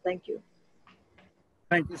 Thank you.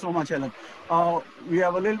 Thank you so much, Helen. We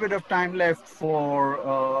have a little bit of time left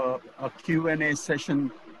for a Q&A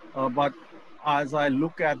session, but as I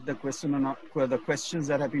look at the the questions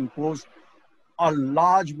that have been posed, a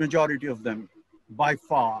large majority of them, by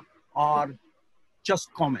far, are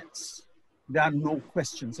just comments. There are no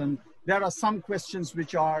questions, and there are some questions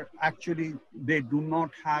which are actually, they do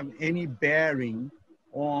not have any bearing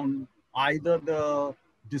on either the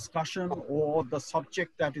discussion or the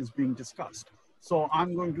subject that is being discussed. So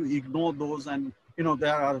I'm going to ignore those, and you know,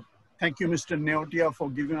 there are, thank you, Mr. Neotia, for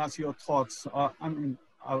giving us your thoughts. I mean,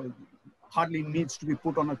 hardly needs to be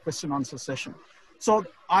put on a question answer session. So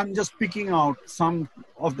I'm just picking out some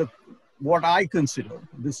of what I consider,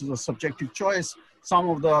 this is a subjective choice, some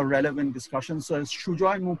of the relevant discussions. So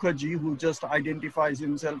Sujoy Mukherjee, who just identifies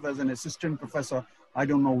himself as an assistant professor, I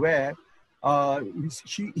don't know where,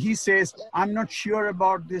 he says, I'm not sure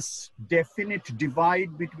about this definite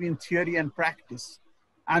divide between theory and practice.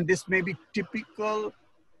 And this may be typical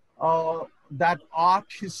that art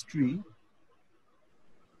history,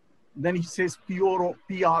 then he says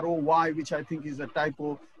P-R-O-Y, which I think is a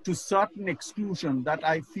typo, to certain exclusion that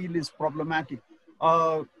I feel is problematic.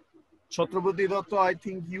 CHHATRAPATI Dutta, I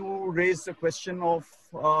think you raised the question of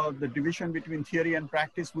the division between theory and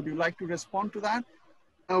practice. Would you like to respond to that?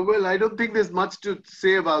 Well, I don't think there's much to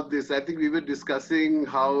say about this. I think we were discussing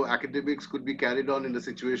how academics could be carried on in a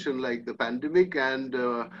situation like the pandemic, and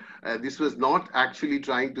this was not actually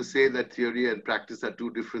trying to say that theory and practice are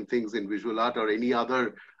two different things in visual art or any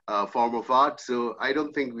other form of art. So I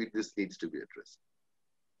don't think this needs to be addressed.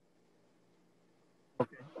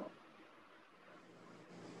 Okay.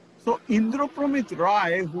 So Indropramit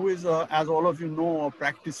Rai, who is, as all of you know, a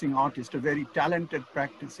practicing artist, a very talented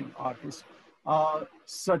practicing artist,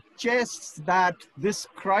 suggests that this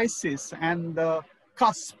crisis and the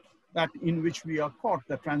cusp in which we are caught,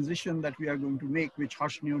 the transition that we are going to make, which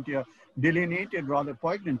Harsh Neotia delineated rather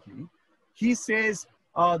poignantly, he says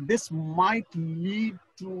this might lead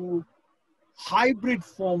to hybrid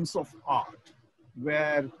forms of art,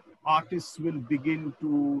 where artists will begin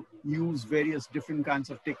to use various different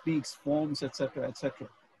kinds of techniques, forms, etc., etc.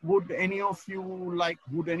 Would any of you like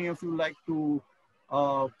to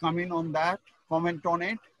come in on that, comment on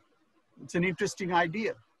it? It's an interesting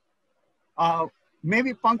idea.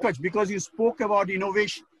 Maybe Pankaj, because you spoke about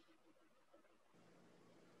innovation.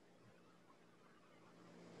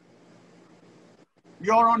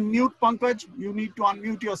 You're on mute, Pankaj. You need to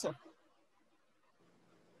unmute yourself.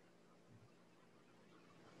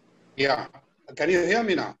 Yeah. Can you hear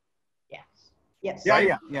me now? Yes. Yes. Yeah, Right?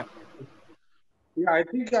 yeah. Yeah, I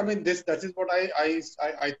think, I mean, that is what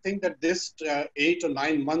I think that this 8 or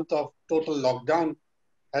 9 months of total lockdown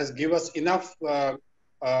has given us enough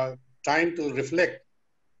time to reflect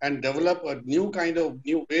and develop a new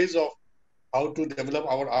ways of how to develop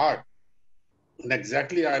our art. And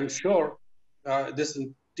exactly, I'm sure this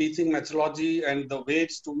teaching methodology and the way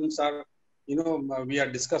students are, we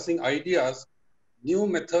are discussing ideas, new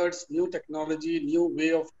methods, new technology, new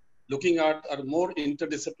way of looking at are more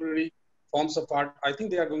interdisciplinary forms of art. I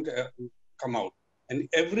think they are going to come out. And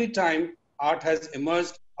every time art has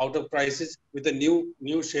emerged out of crisis with a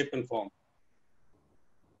new shape and form.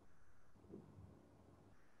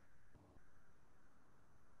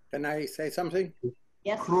 Can I say something?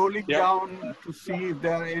 Yes. Scrolling down to see if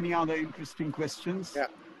there are any other interesting questions. Yeah.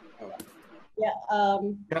 Yeah.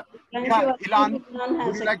 Yeah, Ilan, Ilan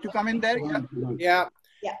would you like to come in there? Yeah.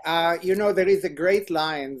 Yeah. You know, there is a great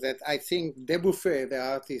line that I think Debuffet, the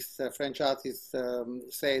artist, French artist,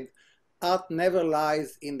 said, "Art never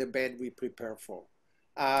lies in the bed we prepare for."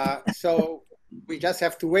 So we just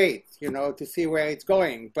have to wait, you know, to see where it's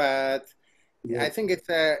going. But I think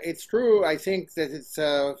it's true. I think that it's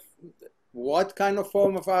what kind of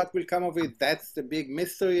form of art will come of it. That's the big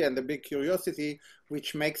mystery and the big curiosity,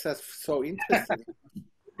 which makes us so interested.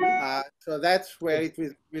 So that's where it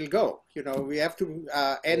will go. You know, we have to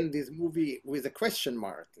end this movie with a question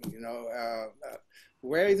mark. You know,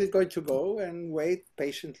 where is it going to go? And wait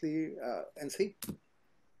patiently and see.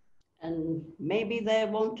 And maybe there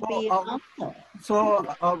won't be an answer. So,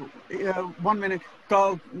 1 minute.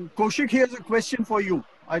 Kaushik, here's a question for you.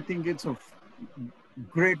 I think it's of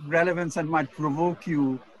great relevance and might provoke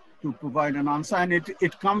you to provide an answer. And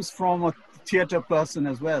it comes from a theater person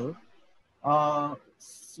as well.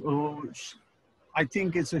 So I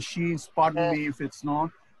think it's a she's, pardon me if it's not.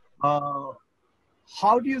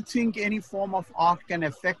 How do you think any form of art can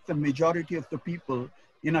affect the majority of the people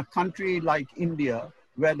in a country like India,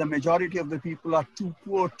 where the majority of the people are too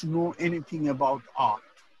poor to know anything about art?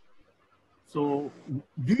 So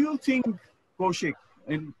do you think, Kaushik,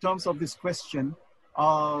 in terms of this question,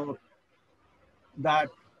 that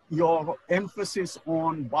your emphasis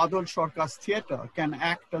on Badal Sarkar's theater can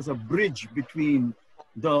act as a bridge between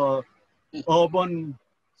the urban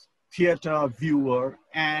theater viewer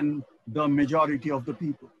and the majority of the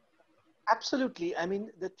people? Absolutely. I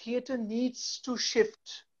mean, the theater needs to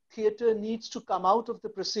shift. Theater needs to come out of the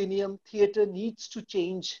proscenium. Theater needs to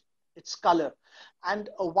change its color. And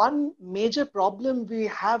one major problem we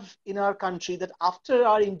have in our country, that after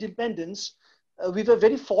our independence, we were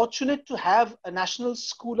very fortunate to have a national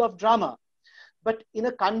school of drama. But in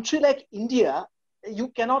a country like India, you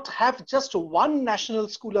cannot have just one national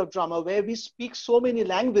school of drama where we speak so many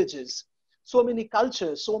languages, so many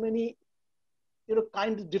cultures, so many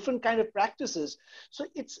different kind of practices. So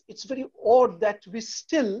it's very odd that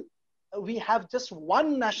we have just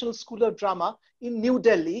one national school of drama in New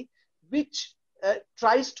Delhi, which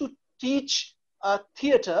tries to teach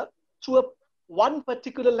theater through one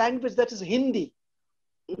particular language, that is Hindi.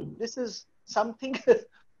 This is something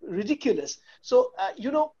ridiculous. So,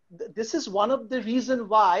 this is one of the reasons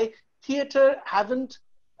why theater haven't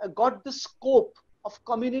got the scope of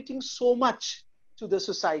communicating so much to the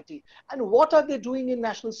society. And what are they doing in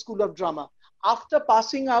National School of Drama? After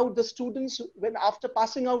passing out, the students, after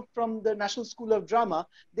passing out from the National School of Drama,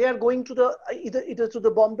 they are going to the either to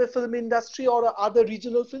the Bombay film industry or other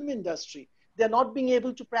regional film industry. They're not being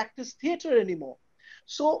able to practice theater anymore.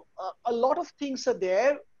 So a lot of things are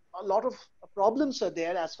there, a lot of problems are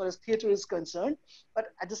there as far as theater is concerned. But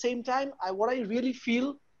at the same time, what I really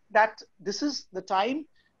feel that this is the time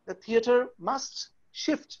the theater must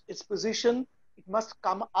shift its position. It must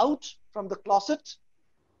come out from the closet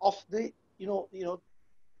of the,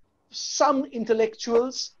 some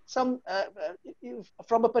intellectuals, some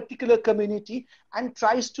from a particular community, and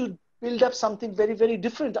tries to build up something very, very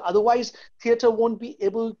different. Otherwise, theater won't be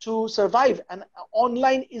able to survive. And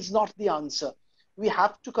online is not the answer. We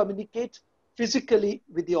have to communicate physically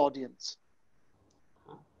with the audience.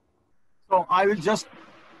 So I will just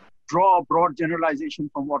draw a broad generalization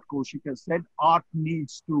from what Kaushik has said. Art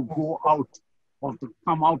needs to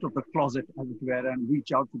come out of the closet, as it were, and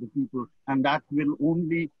reach out to the people. And that will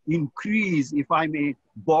only increase, if I may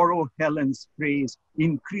borrow Helen's phrase,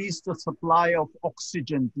 increase the supply of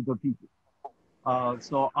oxygen to the people.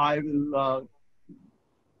 So I will,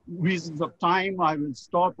 reasons of time, I will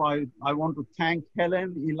stop. I want to thank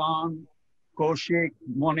Helen, Ilan, Kaushik,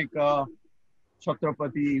 Monica,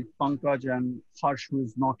 Chhatrapati, Pankaj, and Harsh, who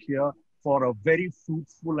is not here, for a very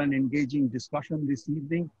fruitful and engaging discussion this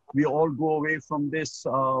evening. We all go away from this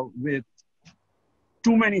with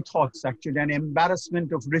too many thoughts, actually, an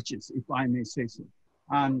embarrassment of riches, if I may say so.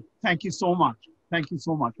 And thank you so much. Thank you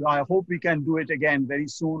so much. I hope we can do it again very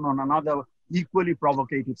soon on another equally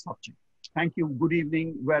provocative subject. Thank you. Good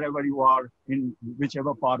evening, wherever you are, in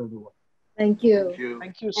whichever part of the world. Thank you.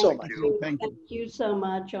 Thank you so much. Thank you. Thank you so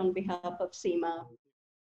much on behalf of Seema.